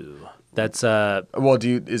tonkatsu. That's well,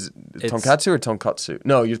 is it tonkatsu or tonkatsu?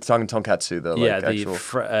 No, you're talking tonkatsu though. yeah, like the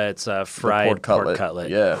actual, it's a fried pork cutlet.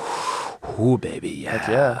 Yeah. Ooh, baby, yeah. Heck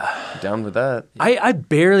yeah. Down with that. I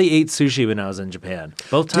barely ate sushi when I was in Japan.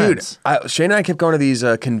 Both times. Dude, Shane and I kept going to these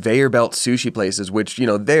conveyor belt sushi places, which,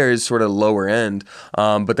 theirs sort of lower end,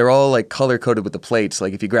 but they're all like color coded with the plates.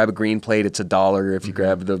 Like if you grab a green plate, it's $1. If you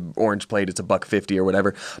grab the orange plate, it's $1.50 or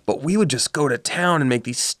whatever. But we would just go to town and make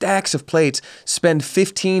these stacks of plates, spend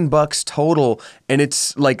 $15 total, and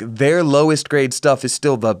it's like their lowest grade stuff is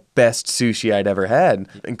still the best sushi I'd ever had.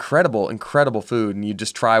 Incredible, incredible food. And you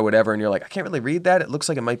just try whatever and you're like, I can't really read that. It looks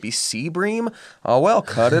like it might be sea bream. Oh, well,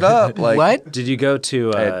 cut it up. Like, What? Did you go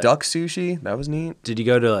to I had duck sushi. That was neat. Did you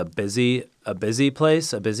go to a busy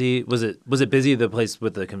place? Was it busy, the place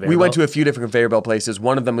with the conveyor We belt? went to a few different conveyor belt places.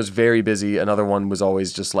 One of them was very busy. Another one was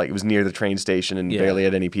always just like, it was near the train station and barely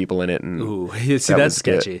had any people in it. And Ooh, see, that that's was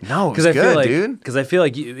good. sketchy. No, it was I good, feel like, dude. Because I feel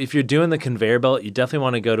like if you're doing the conveyor belt, you definitely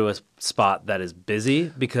want to go to a spot that is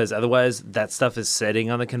busy because otherwise that stuff is sitting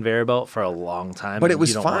on the conveyor belt for a long time. But it and was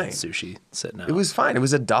you don't fine. Want sushi sitting out. It was fine. It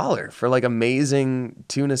was $1 for like amazing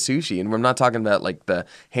tuna sushi. And I'm not talking about like the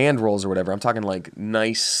hand rolls or whatever. I'm talking like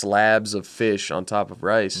nice slabs of fish on top of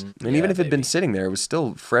rice. And even if it had been sitting there, it was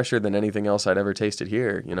still fresher than anything else I'd ever tasted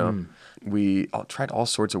here, We tried all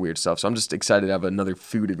sorts of weird stuff. So I'm just excited to have another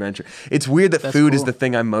food adventure. It's weird that food is the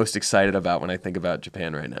thing I'm most excited about when I think about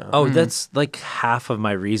Japan right now. Oh, that's like half of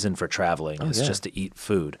my reason for traveling is just to eat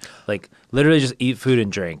food. Like literally just eat food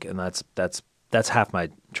and drink, and that's half my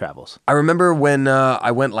travels. I remember when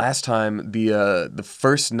I went last time, the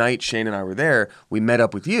first night Shane and I were there, we met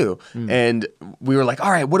up with you, and we were like,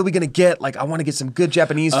 all right, what are we going to get? Like, I want to get some good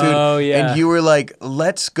Japanese food. Oh, yeah. And you were like,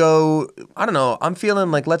 let's go, I don't know, I'm feeling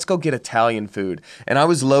like, let's go get Italian food. And I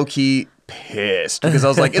was low-key pissed because I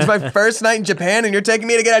was like, it's my first night in Japan and you're taking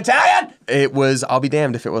me to get Italian? It was, I'll be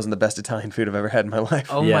damned if it wasn't the best Italian food I've ever had in my life.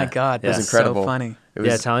 Oh Yeah. my God, It was that's incredible. so funny. It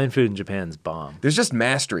was, Italian food in Japan's bomb. There's just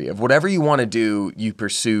mastery of whatever you want to do, you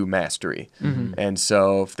pursue mastery. And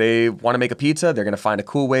so if they want to make a pizza, they're going to find a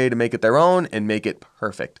cool way to make it their own and make it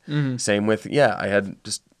perfect. Same with, I had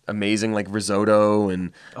just amazing like risotto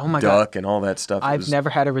and duck and all that stuff. I've never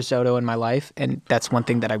had a risotto in my life, and that's one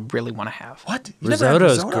thing that I really want to have. What? You never had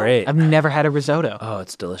Risotto's risotto? great. I've never had a risotto. Oh,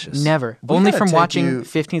 it's delicious. Never. We Only gotta from take watching you-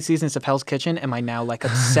 15 seasons of Hell's Kitchen am I now like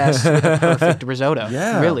obsessed with a perfect risotto.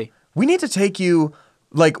 Yeah. Really. We need to take you.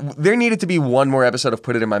 Like, there needed to be one more episode of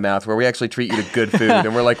Put It in My Mouth where we actually treat you to good food.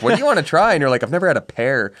 And we're like, what do you want to try? And you're like, I've never had a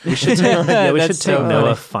pear. We should take, we should That's take so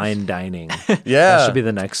Noah funny. fine dining. Yeah. That should be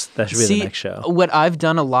the next. That should be See, the next show. what I've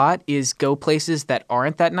done a lot is go places that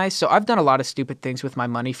aren't that nice. So I've done a lot of stupid things with my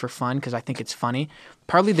money for fun because I think it's funny.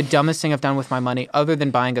 Probably the dumbest thing I've done with my money, other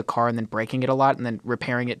than buying a car and then breaking it a lot and then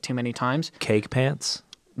repairing it too many times. Cake pants.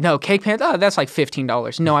 No, cake pants. Oh, that's like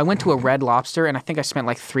 $15. No, I went to a Red Lobster and I think I spent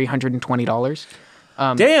like $320.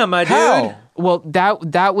 Damn, my How? dude. Well,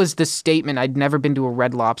 that was the statement. I'd never been to a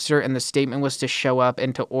Red Lobster, and the statement was to show up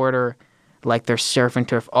and to order like their surf and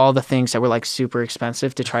turf, all the things that were like super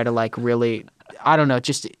expensive to try to like really, I don't know,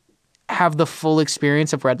 just have the full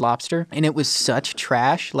experience of Red Lobster. And it was such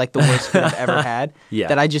trash, like the worst food I've ever had, Yeah.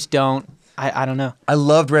 that I just don't. I don't know. I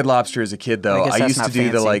loved Red Lobster as a kid, though. I guess I that's used to not do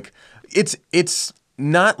the fancy. like, it's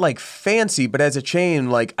not like fancy, but as a chain,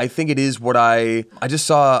 like I think it is what I just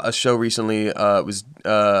saw a show recently. It was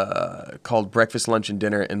called Breakfast, Lunch, and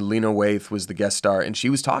Dinner, and Lena Waithe was the guest star, and she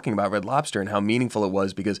was talking about Red Lobster and how meaningful it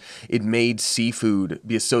was because it made seafood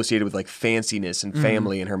be associated with like fanciness and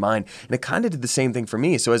family in her mind, and it kind of did the same thing for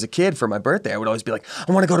me. So as a kid, for my birthday, I would always be like,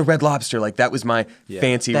 I want to go to Red Lobster. Like that was my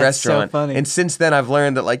fancy That's so restaurant. funny. And since then, I've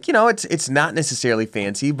learned that like it's not necessarily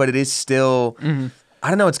fancy, but it is still. I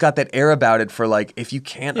don't know, it's got that air about it for like, if you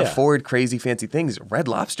can't afford crazy fancy things, Red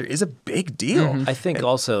Lobster is a big deal. I think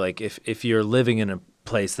also like if you're living in a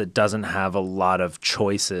place that doesn't have a lot of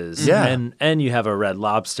choices and you have a Red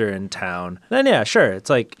Lobster in town, then yeah, sure. It's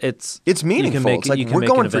like it's meaningful. It's like, we're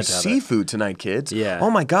going for event out of it. seafood tonight, kids. Yeah. Oh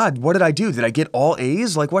my God, what did I do? Did I get all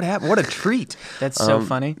A's? Like what happened? What a treat. That's so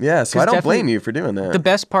funny. Yeah, so 'Cause I don't definitely blame you for doing that. The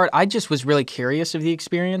best part, I just was really curious of the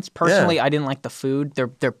experience. Personally, I didn't like the food. Their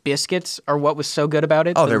biscuits are what was so good about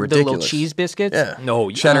it. Oh, the, they're the little ridiculous. cheese biscuits. Yeah. No,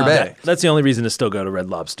 Cheddar Bay. That's the only reason to still go to Red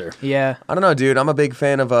Lobster. Yeah. I don't know, dude. I'm a big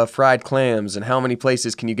fan of fried clams, and how many places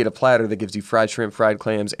can you get a platter that gives you fried shrimp, fried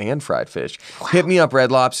clams, and fried fish? Hit me up,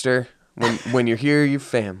 Red Lobster. When you're here, you're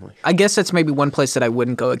family. I guess that's maybe one place that I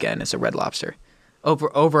wouldn't go again is a Red Lobster.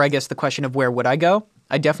 Over, I guess, the question of where would I go?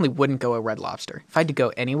 I definitely wouldn't go a Red Lobster. If I had to go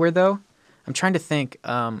anywhere, though, I'm trying to think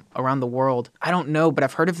around the world. I don't know, but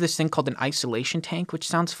I've heard of this thing called an isolation tank, which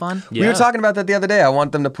sounds fun. Yeah. We were talking about that the other day. I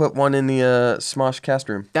want them to put one in the SmoshCast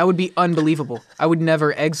room. That would be unbelievable. I would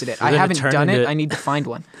never exit it. I haven't done it. I need to find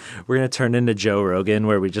one. We're going to turn into Joe Rogan,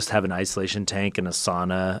 where we just have an isolation tank and a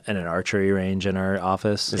sauna and an archery range in our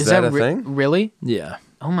office. Is that a thing? Really? Yeah.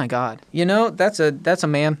 Oh my God! You know, that's a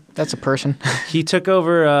man. That's a person. He took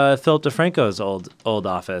over Philip DeFranco's old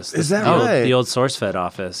office. Is that right? The old SourceFed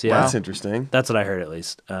office. Yeah, that's interesting. That's what I heard, at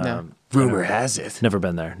least. Rumor has it. Never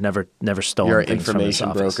been there. Never stolen. You're an things information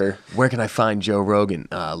from his office. broker. Where can I find Joe Rogan?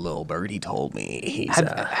 Lil Birdie told me.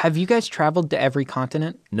 Have you guys traveled to every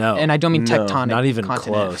continent? No. And I don't mean tectonic. Not even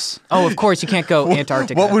continent. close. Oh, of course you can't go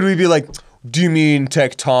Antarctica. What would we be like? Do you mean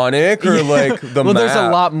tectonic or like the well, map? there's a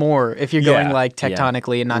lot more if you're going like Yeah.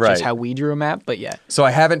 tectonically and not just how we drew a map, but yeah. So I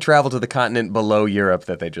haven't traveled to the continent below Europe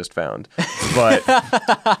that they just found, but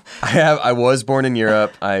I was born in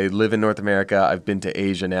Europe. I live in North America. I've been to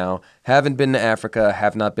Asia now. Haven't been to Africa.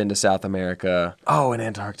 Have not been to South America. Oh, and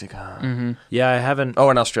Antarctica. Mm-hmm. Yeah, I haven't. Oh,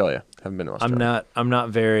 and Australia. Haven't been to Australia. I'm not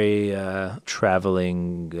very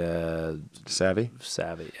traveling savvy.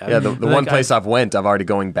 I Yeah, the mean, one place I've already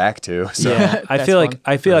going back to. So. Yeah, I That's feel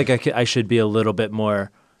fun. like I should be a little bit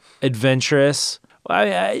more adventurous.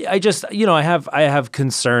 I just I have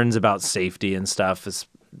concerns about safety and stuff. It's,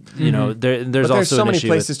 there's But also there's so an many issue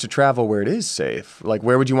places to travel where it is safe. Like,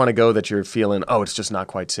 where would you want to go that you're feeling, oh, it's just not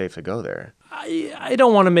quite safe to go there? I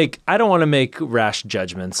don't want to make rash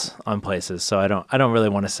judgments on places, so I don't really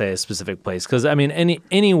want to say a specific place, because I mean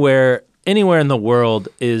anywhere in the world,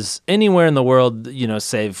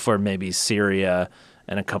 save for maybe Syria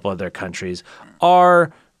and a couple other countries,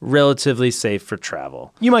 are relatively safe for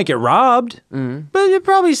travel. You might get robbed, but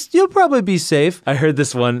you'll probably be safe. I heard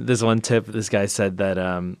this one tip. This guy said that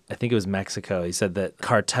I think it was Mexico. He said that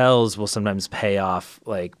cartels will sometimes pay off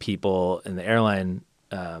like people in the airline.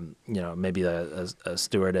 Maybe a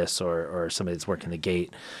stewardess or somebody that's working the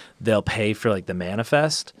gate. They'll pay for like the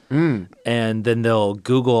manifest, and then they'll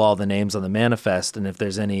Google all the names on the manifest, and if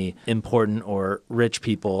there's any important or rich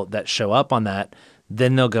people that show up on that,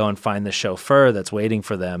 then they'll go and find the chauffeur that's waiting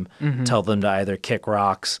for them, tell them to either kick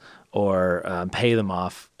rocks or pay them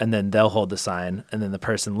off, and then they'll hold the sign, and then the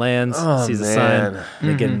person lands, sees the sign,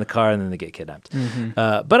 they get in the car, and then they get kidnapped.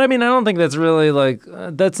 But I mean, I don't think that's really like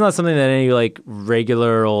that's not something that any like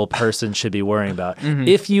regular old person should be worrying about.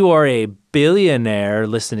 If you are a billionaire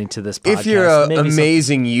listening to this podcast, if you're an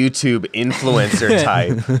amazing YouTube influencer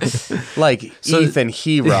type, like Ethan,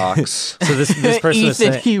 he rocks. So this person was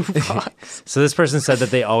Ethan, saying, he rocks. so this person said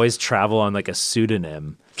that they always travel on like a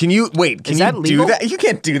pseudonym. Can you that do legal? that? You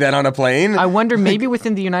can't do that on a plane. I wonder, maybe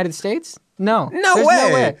within the United States? No. No There's way.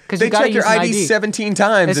 No way. Because They you gotta check your use an ID 17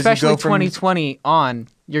 times. Especially as you go from, 2020 on.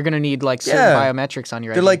 You're going to need like certain biometrics on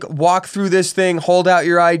your They're ID. like, walk through this thing, hold out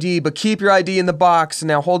your ID, but keep your ID in the box, and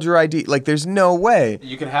now hold your ID. Like, there's no way.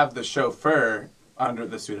 You can have the chauffeur under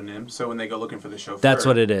the pseudonym, so when they go looking for the chauffeur, That's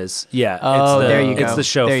what it is. Yeah. Oh, there you go. It's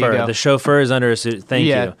the There you chauffeur. go. The chauffeur is under a suit. Thank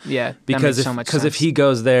you. Yeah. Because that makes so much if sense. he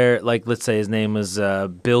goes there, like let's say his name was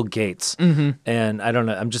Bill Gates, and I don't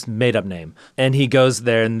know, I'm just made up name, and he goes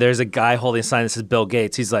there, and there's a guy holding a sign that says Bill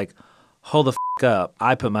Gates. He's like, hold the up.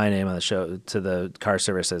 I put my name on the show to the car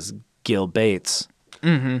service as Gil Bates.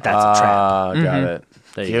 That's a trap. Got it.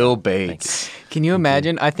 There you Gil go. Bates. Can you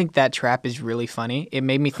imagine? I think that trap is really funny. It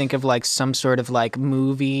made me think of like some sort of like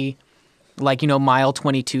movie, like, Mile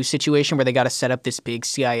 22 situation where they got to set up this big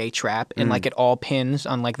CIA trap and like it all pins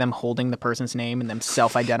on like them holding the person's name and them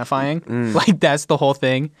self-identifying. Like that's the whole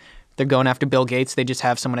thing. They're going after Bill Gates. They just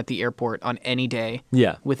have someone at the airport on any day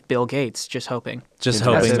Yeah. with Bill Gates, just hoping. Just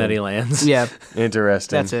That's hoping it. that he lands. Yeah,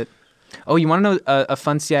 Interesting. that's it. Oh, you want to know a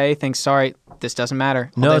fun CIA thing? Sorry, this doesn't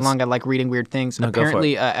matter. All No, day it's- long I like reading weird things. No, go for it.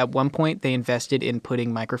 Apparently, at one point, they invested in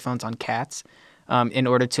putting microphones on cats in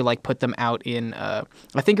order to like put them out in, I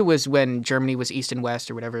think it was when Germany was East and West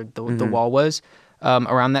or whatever the wall was.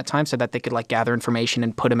 Around that time, so that they could like gather information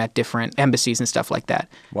and put them at different embassies and stuff like that.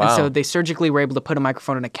 Wow. And so they surgically were able to put a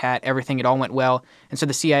microphone in a cat. Everything, it all went well. And so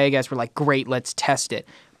the CIA guys were like, "Great, let's test it."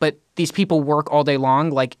 But these people work all day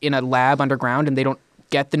long, like in a lab underground, and they don't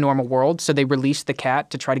get the normal world. So they released the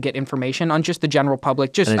cat to try to get information on just the general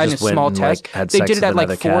public, just And it in a just went small and, test. like, had They sex did it with at like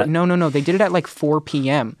another 4. cat? No. They did it at like 4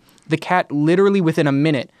 p.m. The cat literally within a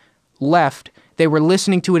minute left. They were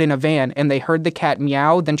listening to it in a van, and they heard the cat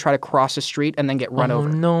meow, then try to cross the street, and then get run over.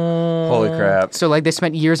 No. Holy crap. So like they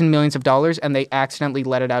spent years and millions of dollars, and they accidentally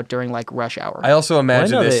let it out during like rush hour. I also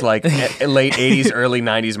imagine Why not? this like late 80s, early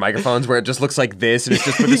 90s microphones where it just looks like this and it's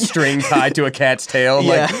just with a string tied to a cat's tail.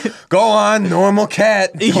 Yeah. Like, go on, normal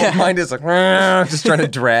cat. Don't mind it's like, just trying to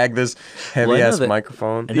drag this heavy-ass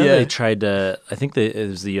microphone. I know they tried to, I think it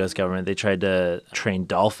was the U.S. government, they tried to train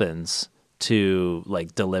dolphins to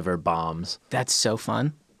like deliver bombs. That's so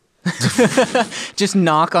fun. Just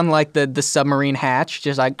knock on like the submarine hatch,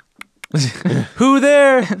 just like, Who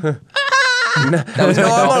there? That was a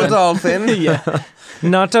normal dolphin. yeah.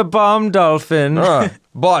 Not a bomb dolphin.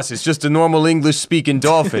 Boss, it's just a normal English-speaking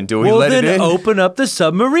dolphin. Do we Well, let it then in? open up the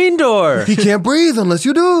submarine door. He can't breathe unless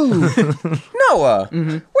you do. Noah,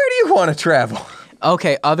 where do you want to travel?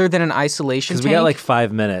 Okay, other than an isolation Because tank. we got like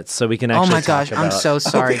 5 minutes, so we can actually Oh my talk gosh, I'm about- so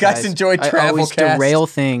sorry, you guys enjoy I travel always cast. derail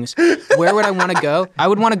things. Where would I want to go? I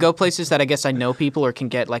would want to go places that I guess I know people or can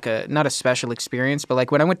get like not a special experience, but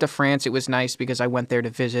like when I went to France, it was nice because I went there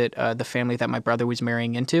to visit the family that my brother was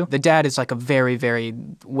marrying into. The dad is like a very, very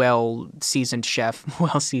well-seasoned chef,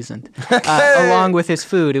 along with his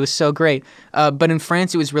food. It was so great. But in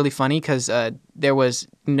France, it was really funny because there was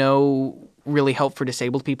no really help for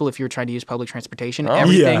disabled people if you were trying to use public transportation.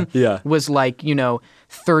 Everything was like,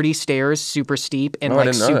 30 stairs, super steep, and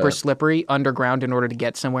like super slippery underground in order to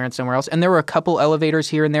get somewhere and somewhere else. And there were a couple elevators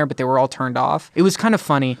here and there, but they were all turned off. It was kind of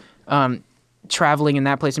funny traveling in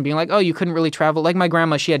that place and being like, oh, you couldn't really travel. Like my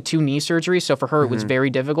grandma, she had 2 knee surgeries, so for her it was very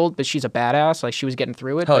difficult, but she's a badass. Like she was getting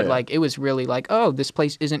through it. But like it was really like, oh, this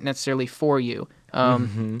place isn't necessarily for you.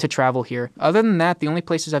 To travel here. Other than that, the only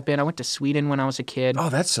places I've been, I went to Sweden when I was a kid. Oh,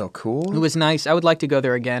 that's so cool. It was nice. I would like to go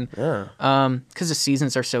there again. Yeah. Because the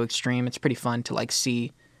seasons are so extreme. It's pretty fun to like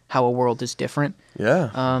see how a world is different. Yeah.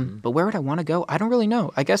 But where would I want to go? I don't really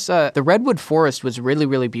know. I guess the Redwood Forest was really,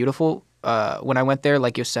 really beautiful when I went there,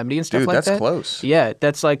 like Yosemite and stuff Dude, like that. that's close. Yeah,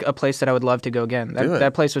 that's like a place that I would love to go again. Do it.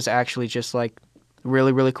 That place was actually just like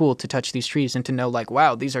really, really cool to touch these trees and to know like,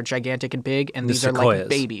 wow, these are gigantic and big, and these are sequoias. like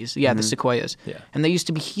babies. Yeah, the sequoias. Yeah. And they used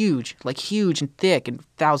to be huge and thick and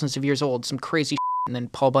thousands of years old, some crazy and then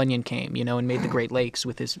Paul Bunyan came, and made the Great Lakes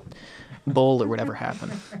with his bowl or whatever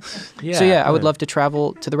happened. So yeah, I would love to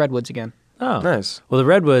travel to the Redwoods again. Oh, Nice. Well, the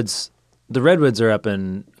redwoods are up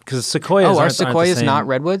in because sequoias. Oh, are aren't the sequoias same. not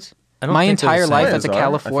redwoods? I don't My think they're the entire same. life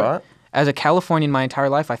Sequoias are, as a Californian, my entire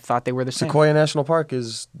life, I thought they were the same. Sequoia National Park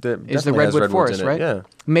is the Redwood Forest, in it. right? Yeah.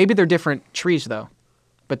 Maybe they're different trees though,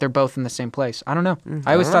 but they're both in the same place. I don't know.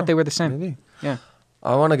 I always thought they were the same. Maybe. Yeah.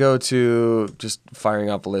 I want to go to, just firing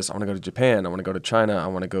off the list, I want to go to Japan, I want to go to China, I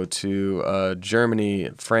want to go to Germany,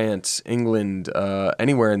 France, England,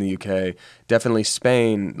 anywhere in the UK, definitely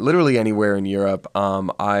Spain, literally anywhere in Europe.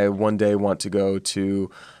 I one day want to go to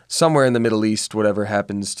somewhere in the Middle East, whatever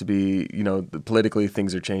happens to be, politically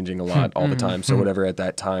things are changing a lot all the time, so whatever at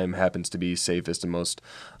that time happens to be safest and most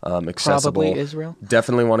accessible. Probably Israel.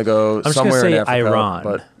 Definitely want to go just somewhere gonna in say Africa. Iran.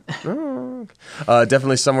 But,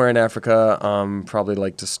 definitely somewhere in Africa. Probably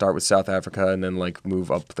like to start with South Africa and then like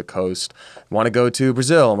move up the coast. Want to go to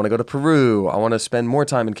Brazil. I want to go to Peru. I want to spend more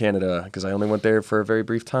time in Canada because I only went there for a very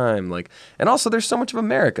brief time. And also there's so much of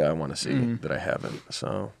America I want to see that I haven't.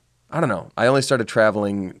 So I don't know. I only started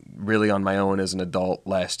traveling really on my own as an adult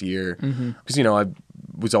last year because I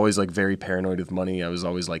was always like very paranoid with money. I was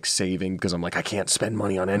always like saving because I'm like, I can't spend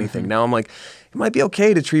money on anything. Now I'm like, it might be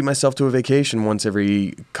okay to treat myself to a vacation once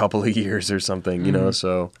every couple of years or something,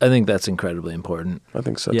 so. I think that's incredibly important. I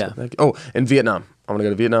think so. Yeah. Too. Oh, and Vietnam. I want to go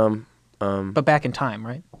to Vietnam. But back in time,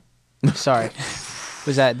 right? Sorry.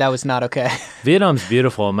 That was not okay. Vietnam's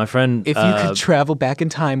beautiful. My friend. If you could travel back in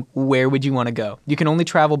time, where would you want to go? You can only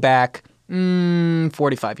travel back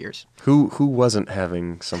 45 years. Who wasn't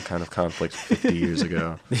having some kind of conflict 50 years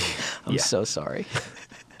ago? I'm so sorry.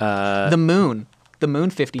 The moon. The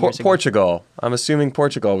moon 50 years ago. Portugal. I'm assuming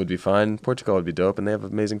Portugal would be fine. Portugal would be dope, and they have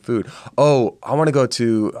amazing food. Oh, I want to go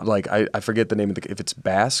to, I forget the name of if it's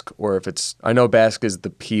Basque or if it's, I know Basque is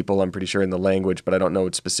the people, I'm pretty sure, in the language, but I don't know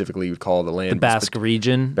what specifically you would call the land. The Basque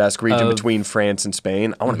region. Basque region between France and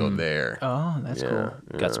Spain. I want to go there. Oh, that's cool.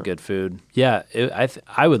 Got some good food. Yeah,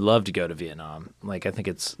 I would love to go to Vietnam. I think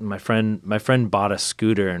it's my friend bought a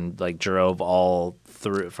scooter and drove all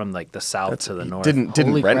through from the south to the north. Didn't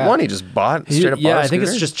Holy rent crap. one. He just bought straight up. Yeah, bought a I think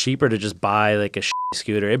it's scooter? just cheaper to just buy a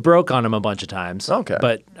scooter. It broke on him a bunch of times. Okay.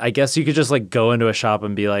 But I guess you could just go into a shop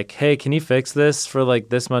and be like, hey, can you fix this for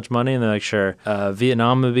this much money? And they're like, sure.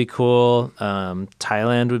 Vietnam would be cool.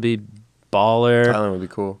 Thailand would be baller. Thailand would be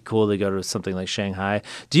cool. Cool to go to something like Shanghai.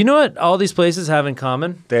 Do you know what all these places have in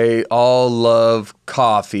common? They all love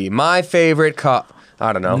coffee. My favorite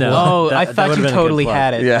I don't know. No. Oh, That- I that thought would've you been a good totally plug.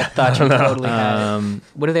 had it. Yeah. I thought you totally had it.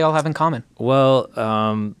 What do they all have in common? Well,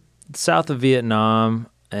 south of Vietnam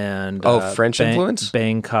and French influence?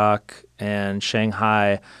 Bangkok and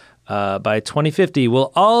Shanghai. By 2050,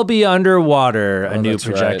 we'll all be underwater. A new that's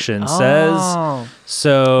right. projection Oh. says.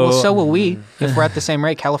 So, Well, so will we. If we're at the same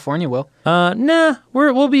rate, California will. nah,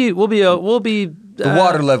 we'll be. The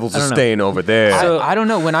water levels are staying over there. I don't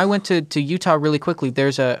know. When I went to Utah really quickly,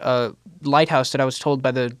 there's a lighthouse that I was told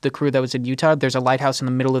by the crew that was in Utah. There's a lighthouse in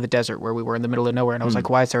the middle of the desert where we were in the middle of nowhere. And I was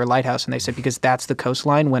like, why is there a lighthouse? And they said, because that's the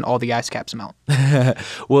coastline when all the ice caps melt.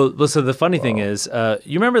 Well, so the funny thing is,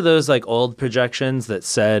 you remember those like old projections that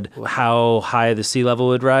said how high the sea level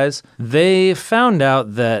would rise? They found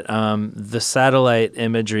out that the satellite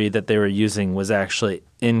imagery that they were using was actually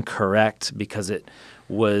incorrect because it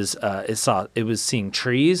was seeing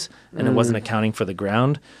trees and it wasn't accounting for the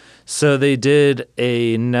ground. So they did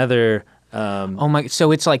another. Oh my!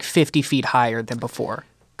 So it's like 50 feet higher than before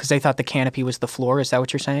because they thought the canopy was the floor. Is that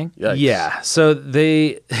what you're saying? Yikes. Yeah. So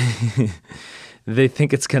they they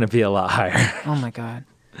think it's going to be a lot higher. Oh my God.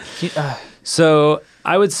 So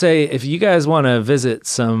I would say if you guys want to visit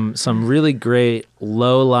some really great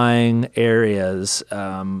low-lying areas,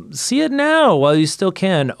 see it now while you still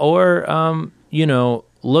can, or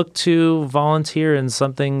look to volunteer in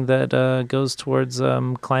something that goes towards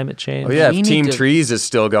climate change. Oh, yeah, We if need Team to- Trees is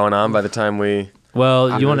still going on by the time we...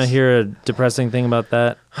 Well, you want to hear a depressing thing about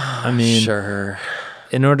that? I mean, Sure.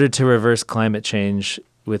 in order to reverse climate change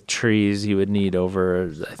with trees, you would need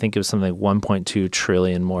over, I think it was something like 1.2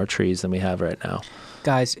 trillion more trees than we have right now.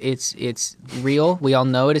 Guys, it's real. We all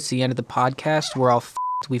know it. It's the end of the podcast. We're all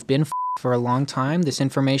f***ed. We've been f***ed for a long time. This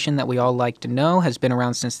information that we all like to know has been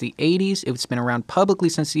around since the 80s. It's been around publicly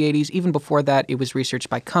since the 80s. Even before that, it was researched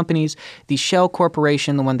by companies. The Shell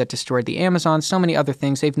Corporation, the one that destroyed the Amazon, so many other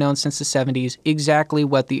things. They've known since the 70s exactly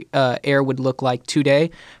what the air would look like today.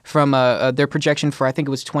 From their projection for, I think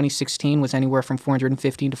it was 2016, was anywhere from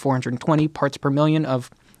 415 to 420 parts per million of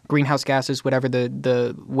greenhouse gases, whatever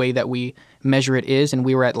the way that we measure it is, and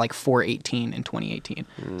we were at like 418 in 2018.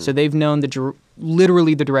 So they've known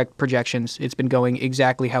literally the direct projections. It's been going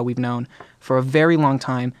exactly how we've known for a very long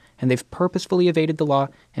time, and they've purposefully evaded the law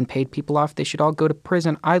and paid people off. They should all go to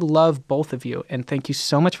prison. I love both of you, and thank you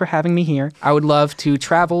so much for having me here. I would love to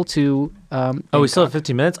travel to... We still have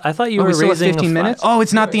 15 minutes? I thought you Oh, were we still have raising 15 minutes? Oh,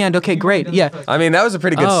 it's not the end. Okay, great. Yeah. I mean, that was a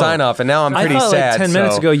pretty good Oh. sign-off, and now I'm pretty I thought sad. like 10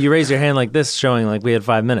 minutes so- ago you raised your hand like this, showing like we had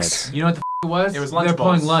 5 minutes. You know what the it was? It was They lunch were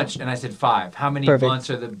pulling bowls. lunch, and I said 5. How many Perfect. months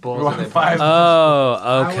are the bowls? want Are they 5?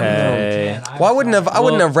 Oh, okay. Well, I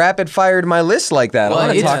wouldn't have rapid fired my list like that. Well, I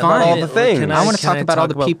want to it's talk about all fine. the things. Can I want to can talk I about all talk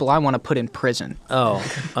the about- people I want to put in prison. Oh,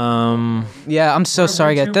 Yeah, I'm so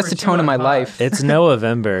sorry, guys. That's the tone of my life. it's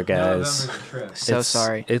November, guys. So It's-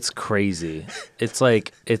 sorry. It's crazy. It's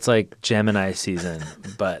like Gemini season,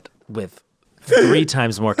 but with 3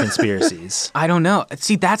 times more conspiracies. I don't know.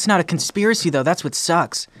 See, that's not a conspiracy, though. That's what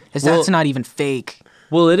sucks. Is Well- that's not even fake.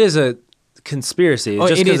 Well, it is a conspiracy. Oh,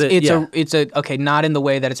 just it 'cause is. It's a. Okay, not in the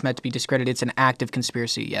way that it's meant to be discredited. It's an active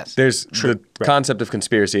conspiracy. Yes. There's the concept of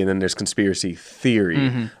conspiracy, and then there's conspiracy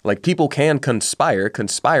theory. Like, people can conspire.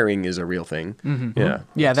 Conspiring is a real thing. Yeah.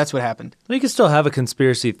 Yeah, that's what happened. You can still have a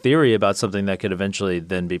conspiracy theory about something that could eventually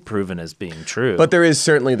then be proven as being true. But there is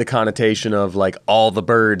certainly the connotation of, like, all the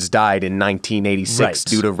birds died in 1986 Right.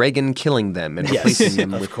 due to Reagan killing them and replacing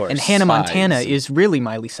them with course. And Hannah spies. Montana is really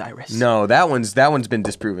Miley Cyrus. No, that one's been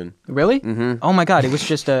disproven. Really? Mm-hmm. Oh my God! It was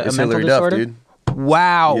just a It's mental Hillary Duff, disorder. dude.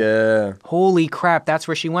 Wow. Yeah. Holy crap! That's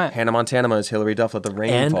where she went. Hannah Montana is Hillary Duff. Let the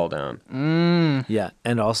rain And- fall down. yeah,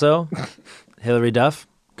 and also Hillary Duff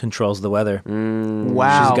controls the weather.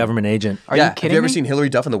 Wow. She's a government agent. Are yeah. you kidding Have you ever me? seen Hillary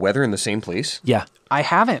Duff and the weather in the same place? Yeah. I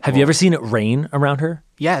haven't. Have you ever seen it rain around her?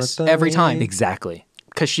 Yes, Let the every time. rain- Exactly.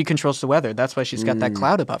 Because she controls the weather. That's why she's got that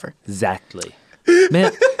cloud above her. Exactly.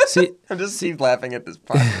 Man, see, I just keep laughing at this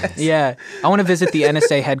podcast. Yeah. I want to visit the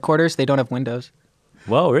NSA headquarters. They don't have windows.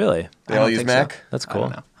 whoa, really? They I all don't use think so. Mac? That's I don't cool.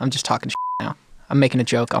 know. I'm just talking now. I'm making a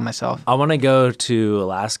joke on myself. I want to go to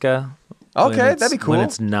Alaska. when Okay, it's- that'd be cool. When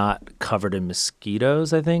it's not covered in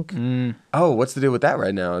mosquitoes, I think. Oh, what's the deal with that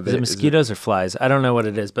right now? Is it mosquitoes or flies? I don't know what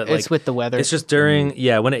it is, but It's like with the weather. It's just during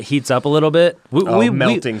when it heats up a little bit.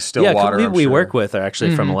 Melting still yeah, water, I'm we sure. work with are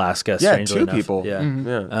actually from Alaska. Yeah, Strangely 2 enough. people. Yeah.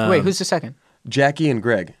 Yeah. Wait, who's the second? Jackie and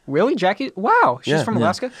Greg. Really, Jackie? Wow, she's Yeah. from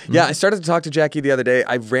Alaska. Yeah, I started to talk to Jackie the other day.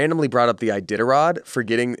 I randomly brought up the Iditarod,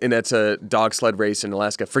 forgetting, and that's a dog sled race in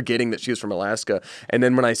Alaska, forgetting that she was from Alaska. And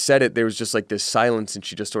then when I said it, there was just like this silence, and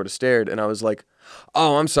she just sort of stared, and I was like,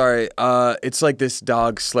 "Oh, I'm sorry. It's like this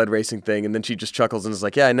dog sled racing thing." And then she just chuckles and is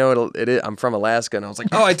like, "Yeah, I know it is. I'm from Alaska." And I was like,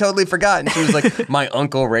 "Oh, I totally forgot." And she was like, "My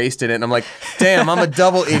uncle raced in it." And I'm like, "Damn, I'm a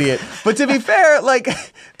double idiot." But to be fair, like,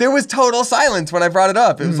 there was total silence when I brought it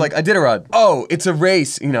up. It was like, Iditarod. Oh, it's a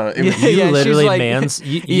race. You know, it was, You Yeah, she's literally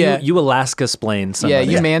like- you Alaska-splained somebody.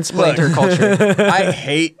 Yeah, you mansplained her culture. I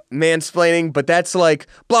hate mansplaining, but that's like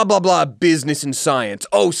blah, blah, blah, business and science.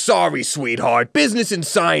 Oh, sorry, sweetheart. Business and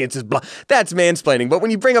science is blah. That's mansplaining. But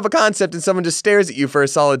when you bring up a concept and someone just stares at you for a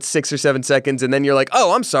solid 6 or 7 seconds and then you're like,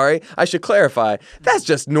 oh, I'm sorry, I should clarify. That's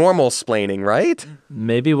just normal splaining, right?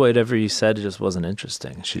 Maybe whatever you said just wasn't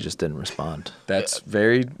interesting. She just didn't respond. That's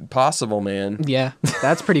very possible, man. Yeah,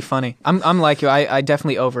 that's pretty funny. I'm like you. I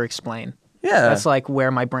definitely over-explain. Yeah. That's like where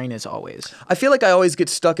my brain is always. I feel like I always get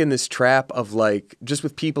stuck in this trap of like, just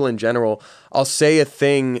with people in general, I'll say a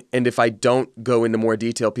thing, and if I don't go into more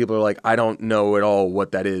detail, people are like, I don't know at all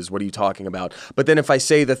what that is. What are you talking about? But then if I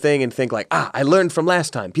say the thing and think like, I learned from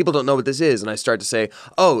last time. People don't know what this is. And I start to say,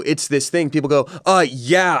 oh, it's this thing. People go,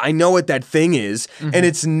 yeah, I know what that thing is. Mm-hmm.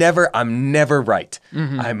 And I'm never right.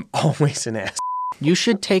 I'm always an ass. You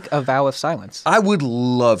should take a vow of silence. I would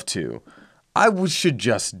love to. Should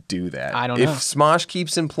just do that. I don't If know. Smosh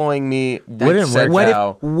keeps employing me, Wouldn't said work.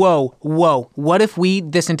 vow- Whoa. What if we,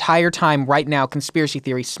 this entire time, right now, conspiracy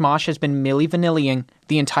theory, Smosh has been Milli Vanilliing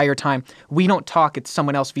the entire time. We don't talk, it's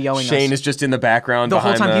someone else VOing Shane us. is just in the background The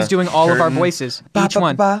whole behind time the he's doing all of our curtain. voices, Ba, each ba,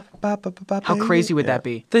 one. ba, ba, ba, ba, ba, How baby. crazy would that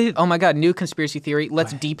be? They- Oh my god, new conspiracy theory.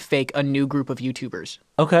 Let's deep fake a new group of YouTubers.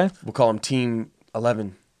 Okay. We'll call him Team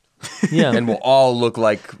 11. Yeah. And we'll all look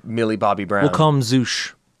like Millie Bobby Brown. We'll call him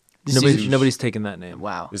Zoosh. Zoosh. Nobody's taking that name.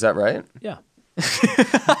 Wow. Is that right? Yeah.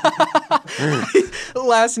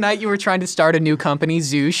 Last night you were trying to start a new company,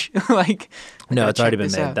 Zoosh. Like, No, gotta it's already check been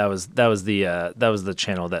this made. out. That was the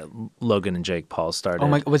channel that Logan and Jake Paul started. Oh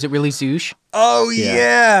my, was it really Zoosh? Oh,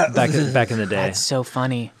 yeah. back in the day. That's so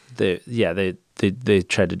funny. They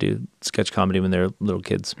tried to do sketch comedy when they were little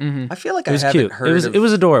kids. I feel like It was I haven't cute. heard It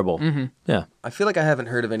was adorable. Yeah. I feel like I haven't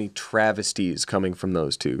heard of any travesties coming from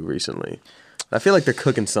those two recently. I feel like they're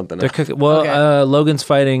cooking something They're up. cooking. Well, Okay. Logan's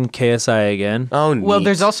fighting KSI again. Oh, neat. Well,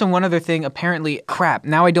 there's also one other thing. Apparently, crap.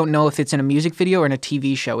 Now I don't know if it's in a music video or in a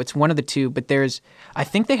TV show. It's one of the two. But I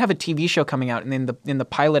think they have a TV show coming out, and in the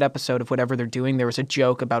pilot episode of whatever they're doing, there was a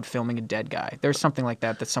joke about filming a dead guy. There's something like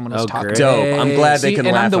that someone was Oh, talking great. about. Dope. I'm glad they See, can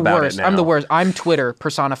and laugh I'm the about worst. it now. I'm the worst. I'm Twitter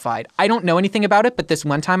personified. I don't know anything about it, but this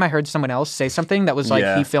one time I heard someone else say something that was like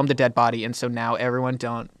Yeah. he filmed a dead body, and so now everyone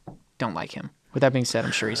don't like him. With that being said,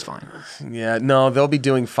 I'm sure he's fine. Yeah, no, they'll be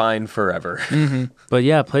doing fine forever. But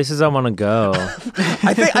yeah, places I want to go.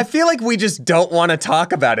 I feel like we just don't want to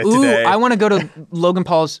talk about it Ooh, today. I want to go to Logan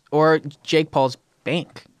Paul's or Jake Paul's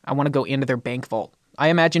bank. I want to go into their bank vault. I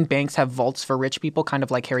imagine banks have vaults for rich people, kind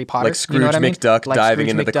of like Harry Potter. like Scrooge you know what I mean? McDuck Like diving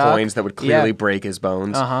Scrooge into the McDuck. coins that would clearly Yeah. break his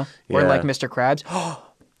bones. Or Yeah. like Mr. Krabs.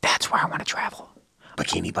 That's where I want to travel.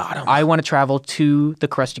 Bikini Bottom. I want to travel to the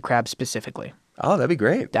Krusty Krab specifically. Oh, that'd be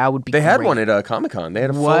great. That would be They had great. one at Comic-Con. They had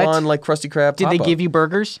a What? full-on like Krusty Krab Did they pop-up. give you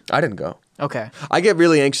burgers? I didn't go. Okay. I get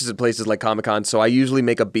really anxious at places like Comic-Con, so I usually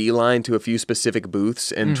make a beeline to a few specific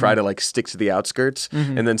booths and try to like stick to the outskirts.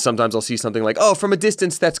 And then sometimes I'll see something like, oh, from a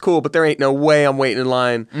distance, that's cool, but there ain't no way I'm waiting in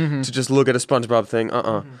line to just look at a SpongeBob thing.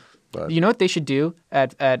 But You know what they should do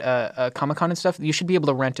at Comic-Con and stuff? You should be able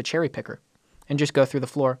to rent a cherry picker and just go through the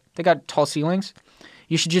floor. They got tall ceilings.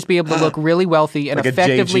 You should just be able to look really wealthy and Like a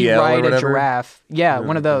effectively JGL or ride a whatever? giraffe. Yeah,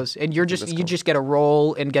 one of those. And you just get a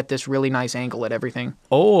roll and get this really nice angle at everything.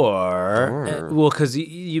 Or well, because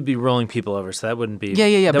you'd be rolling people over, so that wouldn't be.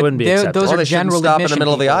 Yeah. That but wouldn't be they're- acceptable. those oh, are they shouldn't general stop in the admission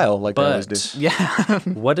middle of the people. aisle like they always But do. Yeah.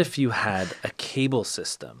 What if you had a cable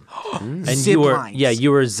system and Zip you were lines.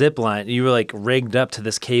 you were zip line, you were like rigged up to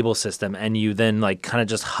this cable system, and you then like kind of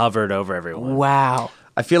just hovered over everyone. Wow.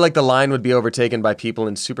 I feel like the line would be overtaken by people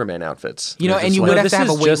in Superman outfits. You know, They're and just you like- would have This to have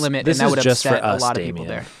a is weight just- limit, and This that is would just for upset a us, lot of Damien. people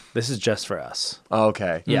there. This is just for us. Oh,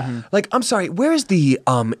 okay. Yeah. Like, I'm sorry, where is the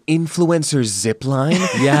influencer zip line?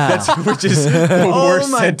 Yeah. Which is the worst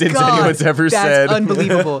Oh my sentence God, anyone's ever that's said.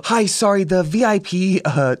 unbelievable. Hi, sorry, the VIP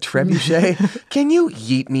trebuchet. Can you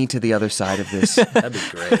yeet me to the other side of this? That'd be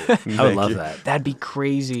great. I would love that. That'd be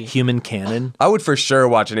crazy. Human cannon. I would for sure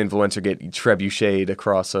watch an influencer get trebucheted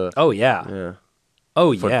across a Oh yeah.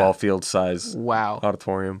 Oh football yeah. field size Wow.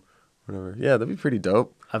 auditorium. Whatever. Yeah, that'd be pretty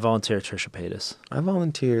dope. I volunteer Trisha Paytas. I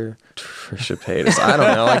volunteer Trisha Paytas. I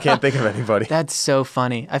don't know. I can't think of anybody. That's so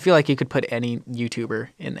funny. I feel like you could put any YouTuber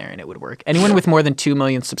in there and it would work. Anyone with more than 2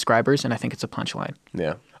 million subscribers, and I think it's a punchline.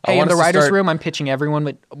 Yeah. Hey, in the writer's room, I'm pitching everyone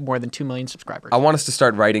with more than 2 million subscribers. I want us to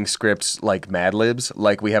start writing scripts like Mad Libs.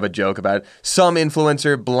 Like we have a joke about some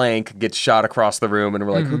influencer blank gets shot across the room, and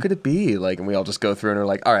we're like, who could it be? Like, and we all just go through and we're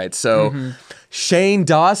like, all right, so Shane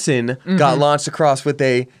Dawson got launched across with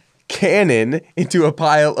a cannon into a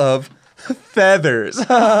pile of feathers.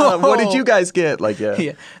 What did you guys get? Like,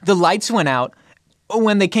 Yeah. The lights went out.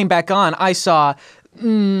 When they came back on, I saw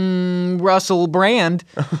Russell Brand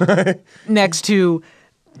next to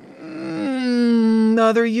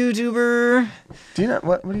another YouTuber. Do you know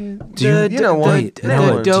what? What do you? The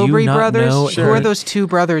Dobry brothers. Who are those two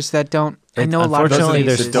brothers that don't? I know a lot of Unfortunately,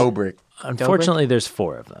 those there's faces. Dobrik. Unfortunately, there's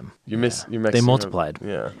 4 of them. You're mixing They multiplied.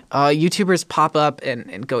 Yeah. YouTubers pop up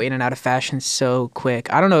and go in and out of fashion so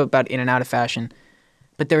quick. I don't know about in and out of fashion,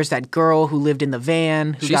 but there's that girl who lived in the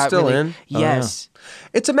van. Who She's got still really, in? Yes.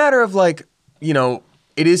 It's a matter of like, you know,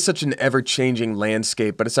 it is such an ever-changing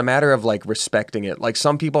landscape, but it's a matter of like respecting it. Like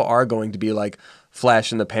some people are going to be like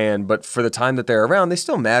flash in the pan, but for the time that they're around, they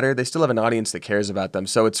still matter. They still have an audience that cares about them.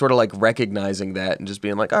 So it's sort of like recognizing that and just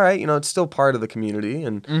being like, all right, you know, it's still part of the community,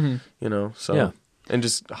 and you know, so. Yeah. And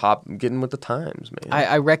just getting with the times, man.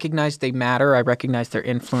 I recognize they matter. I recognize their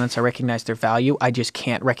influence. I recognize their value. I just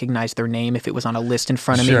can't recognize their name if it was on a list in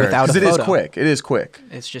front of me without a photo. It is quick. It is quick.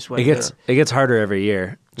 It's just what It gets harder every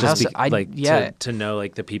year. Just Also, to know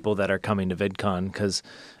like the people that are coming to VidCon, because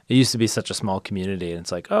it used to be such a small community, and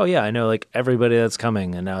it's like, oh yeah, I know like everybody that's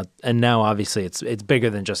coming, and now obviously it's bigger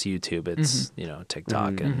than just YouTube. It's you know,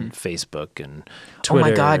 TikTok and Facebook and Twitter. Oh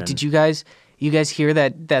my God! Did you guys hear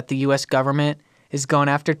that the U.S. government is going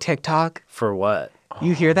after TikTok? For what?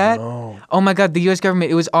 You hear that? No. Oh my God, the U.S.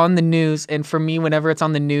 government, it was on the news. And for me, whenever it's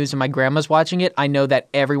on the news and my grandma's watching it, I know that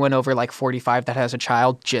everyone over like 45 that has a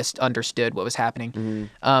child just understood what was happening.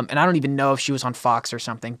 And I don't even know if she was on Fox or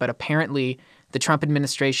something, but apparently the Trump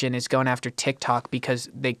administration is going after TikTok because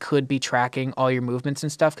they could be tracking all your movements and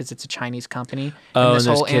stuff because it's a Chinese company. Oh, and this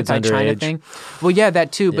and whole there's kids anti-China underage. thing. Well, yeah,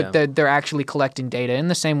 that too, Yeah. but they're actually collecting data in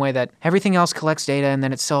the same way that everything else collects data and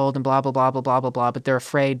then it's sold and blah, blah, blah, blah, blah, blah, blah. But they're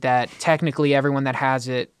afraid that technically everyone that has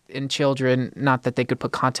it in children, not that they could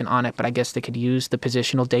put content on it, but I guess they could use the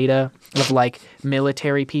positional data of like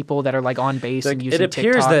military people that are like on base and using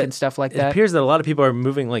TikTok and stuff like that. It appears that a lot of people are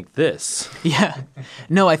moving like this. Yeah.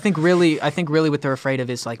 No, I think really what they're afraid of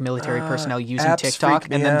is like military personnel using apps TikTok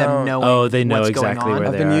freak and me then them out. knowing Oh, they know what's exactly going on. where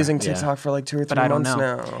I've they been are. using Yeah. TikTok for like 2 or 3 But I don't months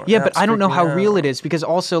know. now. Yeah, but Apps I don't know freak how me real out. it is because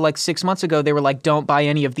also like 6 months ago they were like, don't buy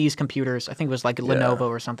any of these computers. I think it was like Lenovo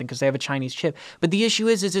or something because they have a Chinese chip. But the issue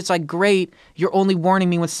is it's like, great, you're only warning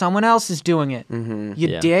me when someone else is doing it. You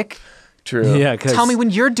Yeah. dick. True. Yeah, Tell me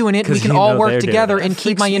when you're doing it. We 'cause can you all know work they're doing together it. and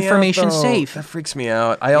keep my information safe. That freaks me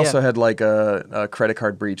out. I also had like a credit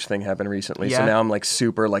card breach thing happen recently. So Yeah. now I'm like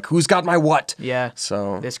super like, who's got my what? Yeah.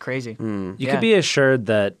 So It's crazy. You could be assured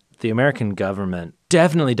that the American government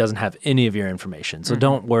definitely doesn't have any of your information. So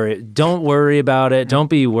don't worry. Don't worry about it. Don't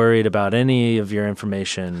be worried about any of your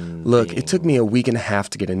information. Look, it took me a week and a half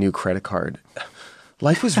to get a new credit card.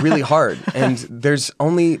 Life was really hard, and there's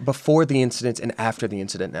only before the incident and after the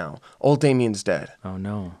incident now. Old Damien's dead. Oh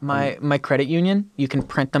no. My credit union, you can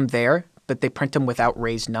print them there, but they print them without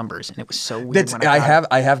raised numbers, and it was so weird. That's, when I got have it.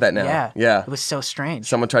 I have that now. Yeah. It was so strange.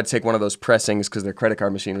 Someone tried to take one of those pressings because their credit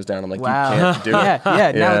card machine was down. I'm like, Wow. you can't do it. Yeah.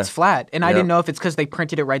 Now Yeah. it's flat, and I Yep. didn't know if it's because they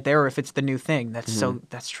printed it right there or if it's the new thing. That's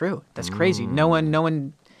that's true. That's crazy. No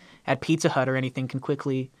one at Pizza Hut or anything can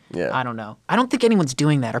quickly. Yeah. I don't know. I don't think anyone's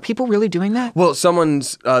doing that. Are people really doing that? Well,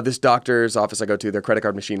 someone's this doctor's office I go to, their credit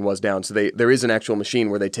card machine was down, so there is an actual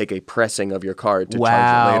machine where they take a pressing of your card to charge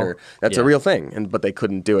Wow. it later. That's a Yeah. real thing, but they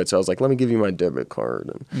couldn't do it. So I was like, let me give you my debit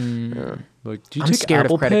card. And, Like, do you I'm take scared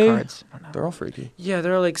Apple of credit Pay? cards. I don't know. they're all freaky. Yeah,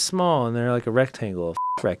 they're like small and they're like a rectangle of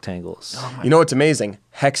rectangles. You know what's amazing?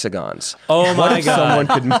 Hexagons. Oh What my if god. someone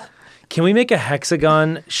could Can we make a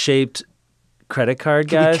hexagon shaped credit card,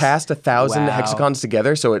 can guys? we cast 1,000 Wow. hexagons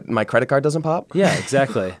together so my credit card doesn't pop? Yeah,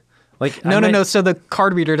 exactly. Like No. So the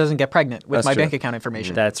card reader doesn't get pregnant with That's my true. bank account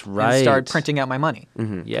information. That's And right. start printing out my money.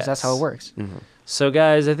 Mm-hmm. Because that's how it works. So,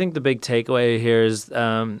 guys, I think the big takeaway here is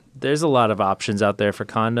there's a lot of options out there for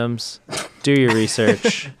condoms. Do your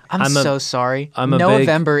research. I'm so sorry. I'm a big-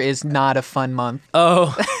 November is not a fun month.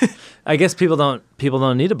 Oh, I guess people don't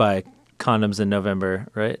need to buy condoms in November,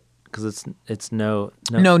 right? Because it's no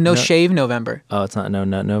shave November. Oh, it's not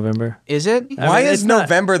November. Is it? Why mean, is it's not-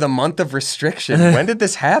 November the month of restriction? When did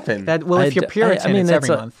this happen? If you're Puritan, it's every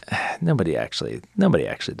month. Nobody actually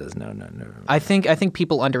does no November. I think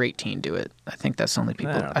people under 18 do it. I think that's the only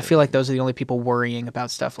people. don't I feel like those are the only people worrying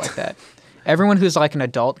about stuff like that. Everyone who's like an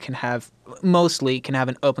adult can have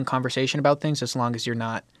an open conversation about things as long as you're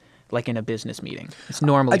not like in a business meeting. It's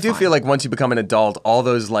normally I do fine. feel like once you become an adult, all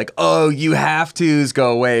those like, oh, you have to's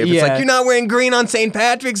go away. If it's Yeah. like, you're not wearing green on St.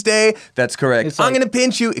 Patrick's Day, that's correct. It's I'm like- going to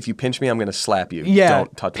pinch you. If you pinch me, I'm going to slap you. Yeah,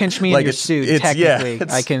 Don't touch pinch me like in your it's- suit. it's- Technically, yeah,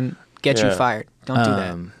 I can get you yeah. fired. Don't do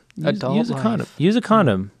that. Adult Use a life. condom. Use a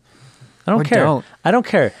condom. I don't Or care. don't. I don't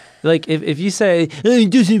care. Like if you say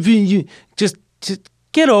just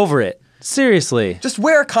get over it. Seriously. Just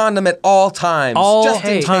wear a condom at all times. All just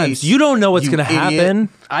in times. case. You don't know what's You going to idiot. happen.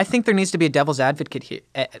 I think there needs to be a devil's advocate here.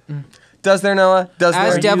 Does there, Noah? Does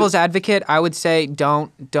As there? devil's advocate, I would say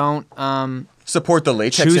don't Support the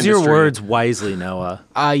latex Choose industry. your words wisely, Noah.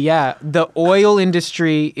 yeah, the oil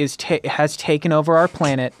industry has taken over our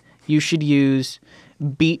planet. You should use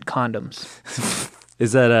beat condoms.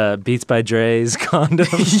 Is that Beats by Dre's condom?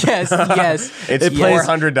 Yes. It's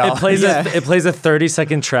 $400. It plays a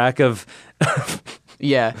 30-second track of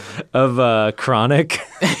Yeah. Chronic.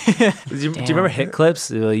 Do you remember Hit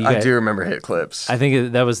Clips? I do remember hit clips. I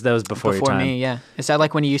think that was before your Before time. me, yeah. Is that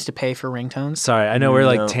like when you used to pay for ringtones? Sorry, I know we're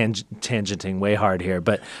like No. tangenting way hard here,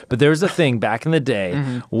 but there was a thing back in the day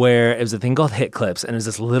where it was a thing called Hit Clips, and it was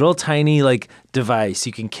this little tiny like device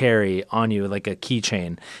you can carry on you like a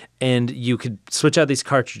keychain, and you could switch out these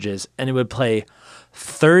cartridges, and it would play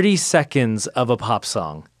 30 seconds of a pop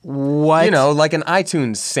song, What? You know, like an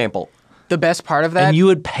iTunes sample. the best part of that? and you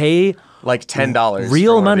would pay Like $10.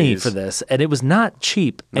 real money for this, and it was not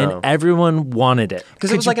cheap, No. and everyone wanted it.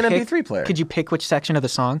 Because it was like an pick- MP3 player. Could you pick which section of the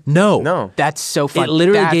song? No. That's so fun. It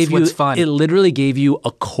literally That's gave you. what's fun. It literally gave you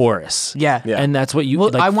a chorus. Yeah. Yeah. and that's what you.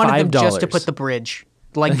 Well, like I wanted them $5. just to put the bridge.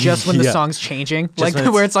 Like just when the Yeah. song's changing, Just like when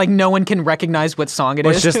it's- where it's like no one can recognize what song it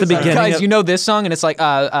Well, is. it's just the like, beginning guys, of- you know this song, and it's like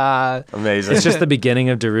Amazing. It's just the beginning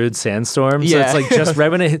of Darude Sandstorm. So Yeah. it's like just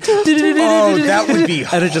right when it hits. Oh, that would be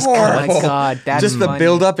And it just oh horrible. my god, that's Just the funny.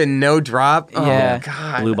 build up and no drop. Oh, Yeah.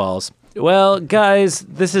 God. Blue balls. Well, guys,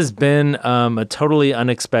 this has been a totally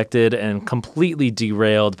unexpected and completely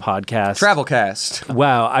derailed podcast. Travelcast.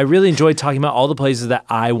 Wow, I really enjoyed talking about all the places that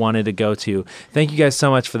I wanted to go to. Thank you guys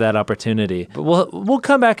so much for that opportunity. But we'll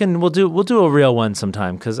come back and we'll do a real one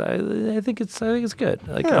sometime because I think it's good.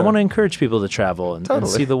 Like I want to encourage people to travel and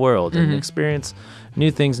see the world and experience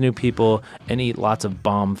new things, new people, and eat lots of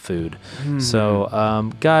bomb food.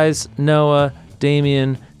 So, guys, Noah,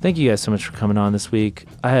 Damien, thank you guys so much for coming on this week.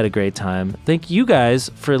 I had a great time. Thank you guys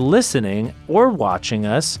for listening or watching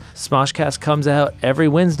us. SmoshCast comes out every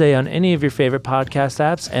Wednesday on any of your favorite podcast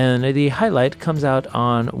apps, and the highlight comes out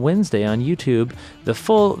on Wednesday on YouTube. The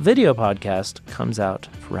full video podcast comes out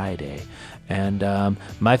Friday. And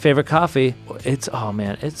my favorite coffee, it's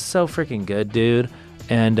so freaking good, dude.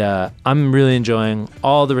 And I'm really enjoying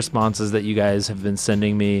all the responses that you guys have been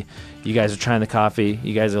sending me. You guys are trying the coffee.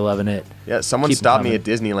 You guys are loving it. Yeah, someone Keep stopped me coming. at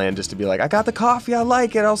Disneyland just to be like, I got the coffee, I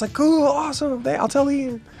like it. I was like, cool, awesome. I'll tell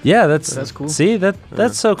you. Yeah, that's cool. See,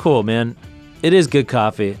 that's so cool, man. It is good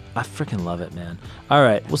coffee. I freaking love it, man. All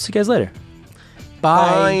right, we'll see you guys later. Bye.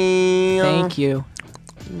 Bye. Thank you.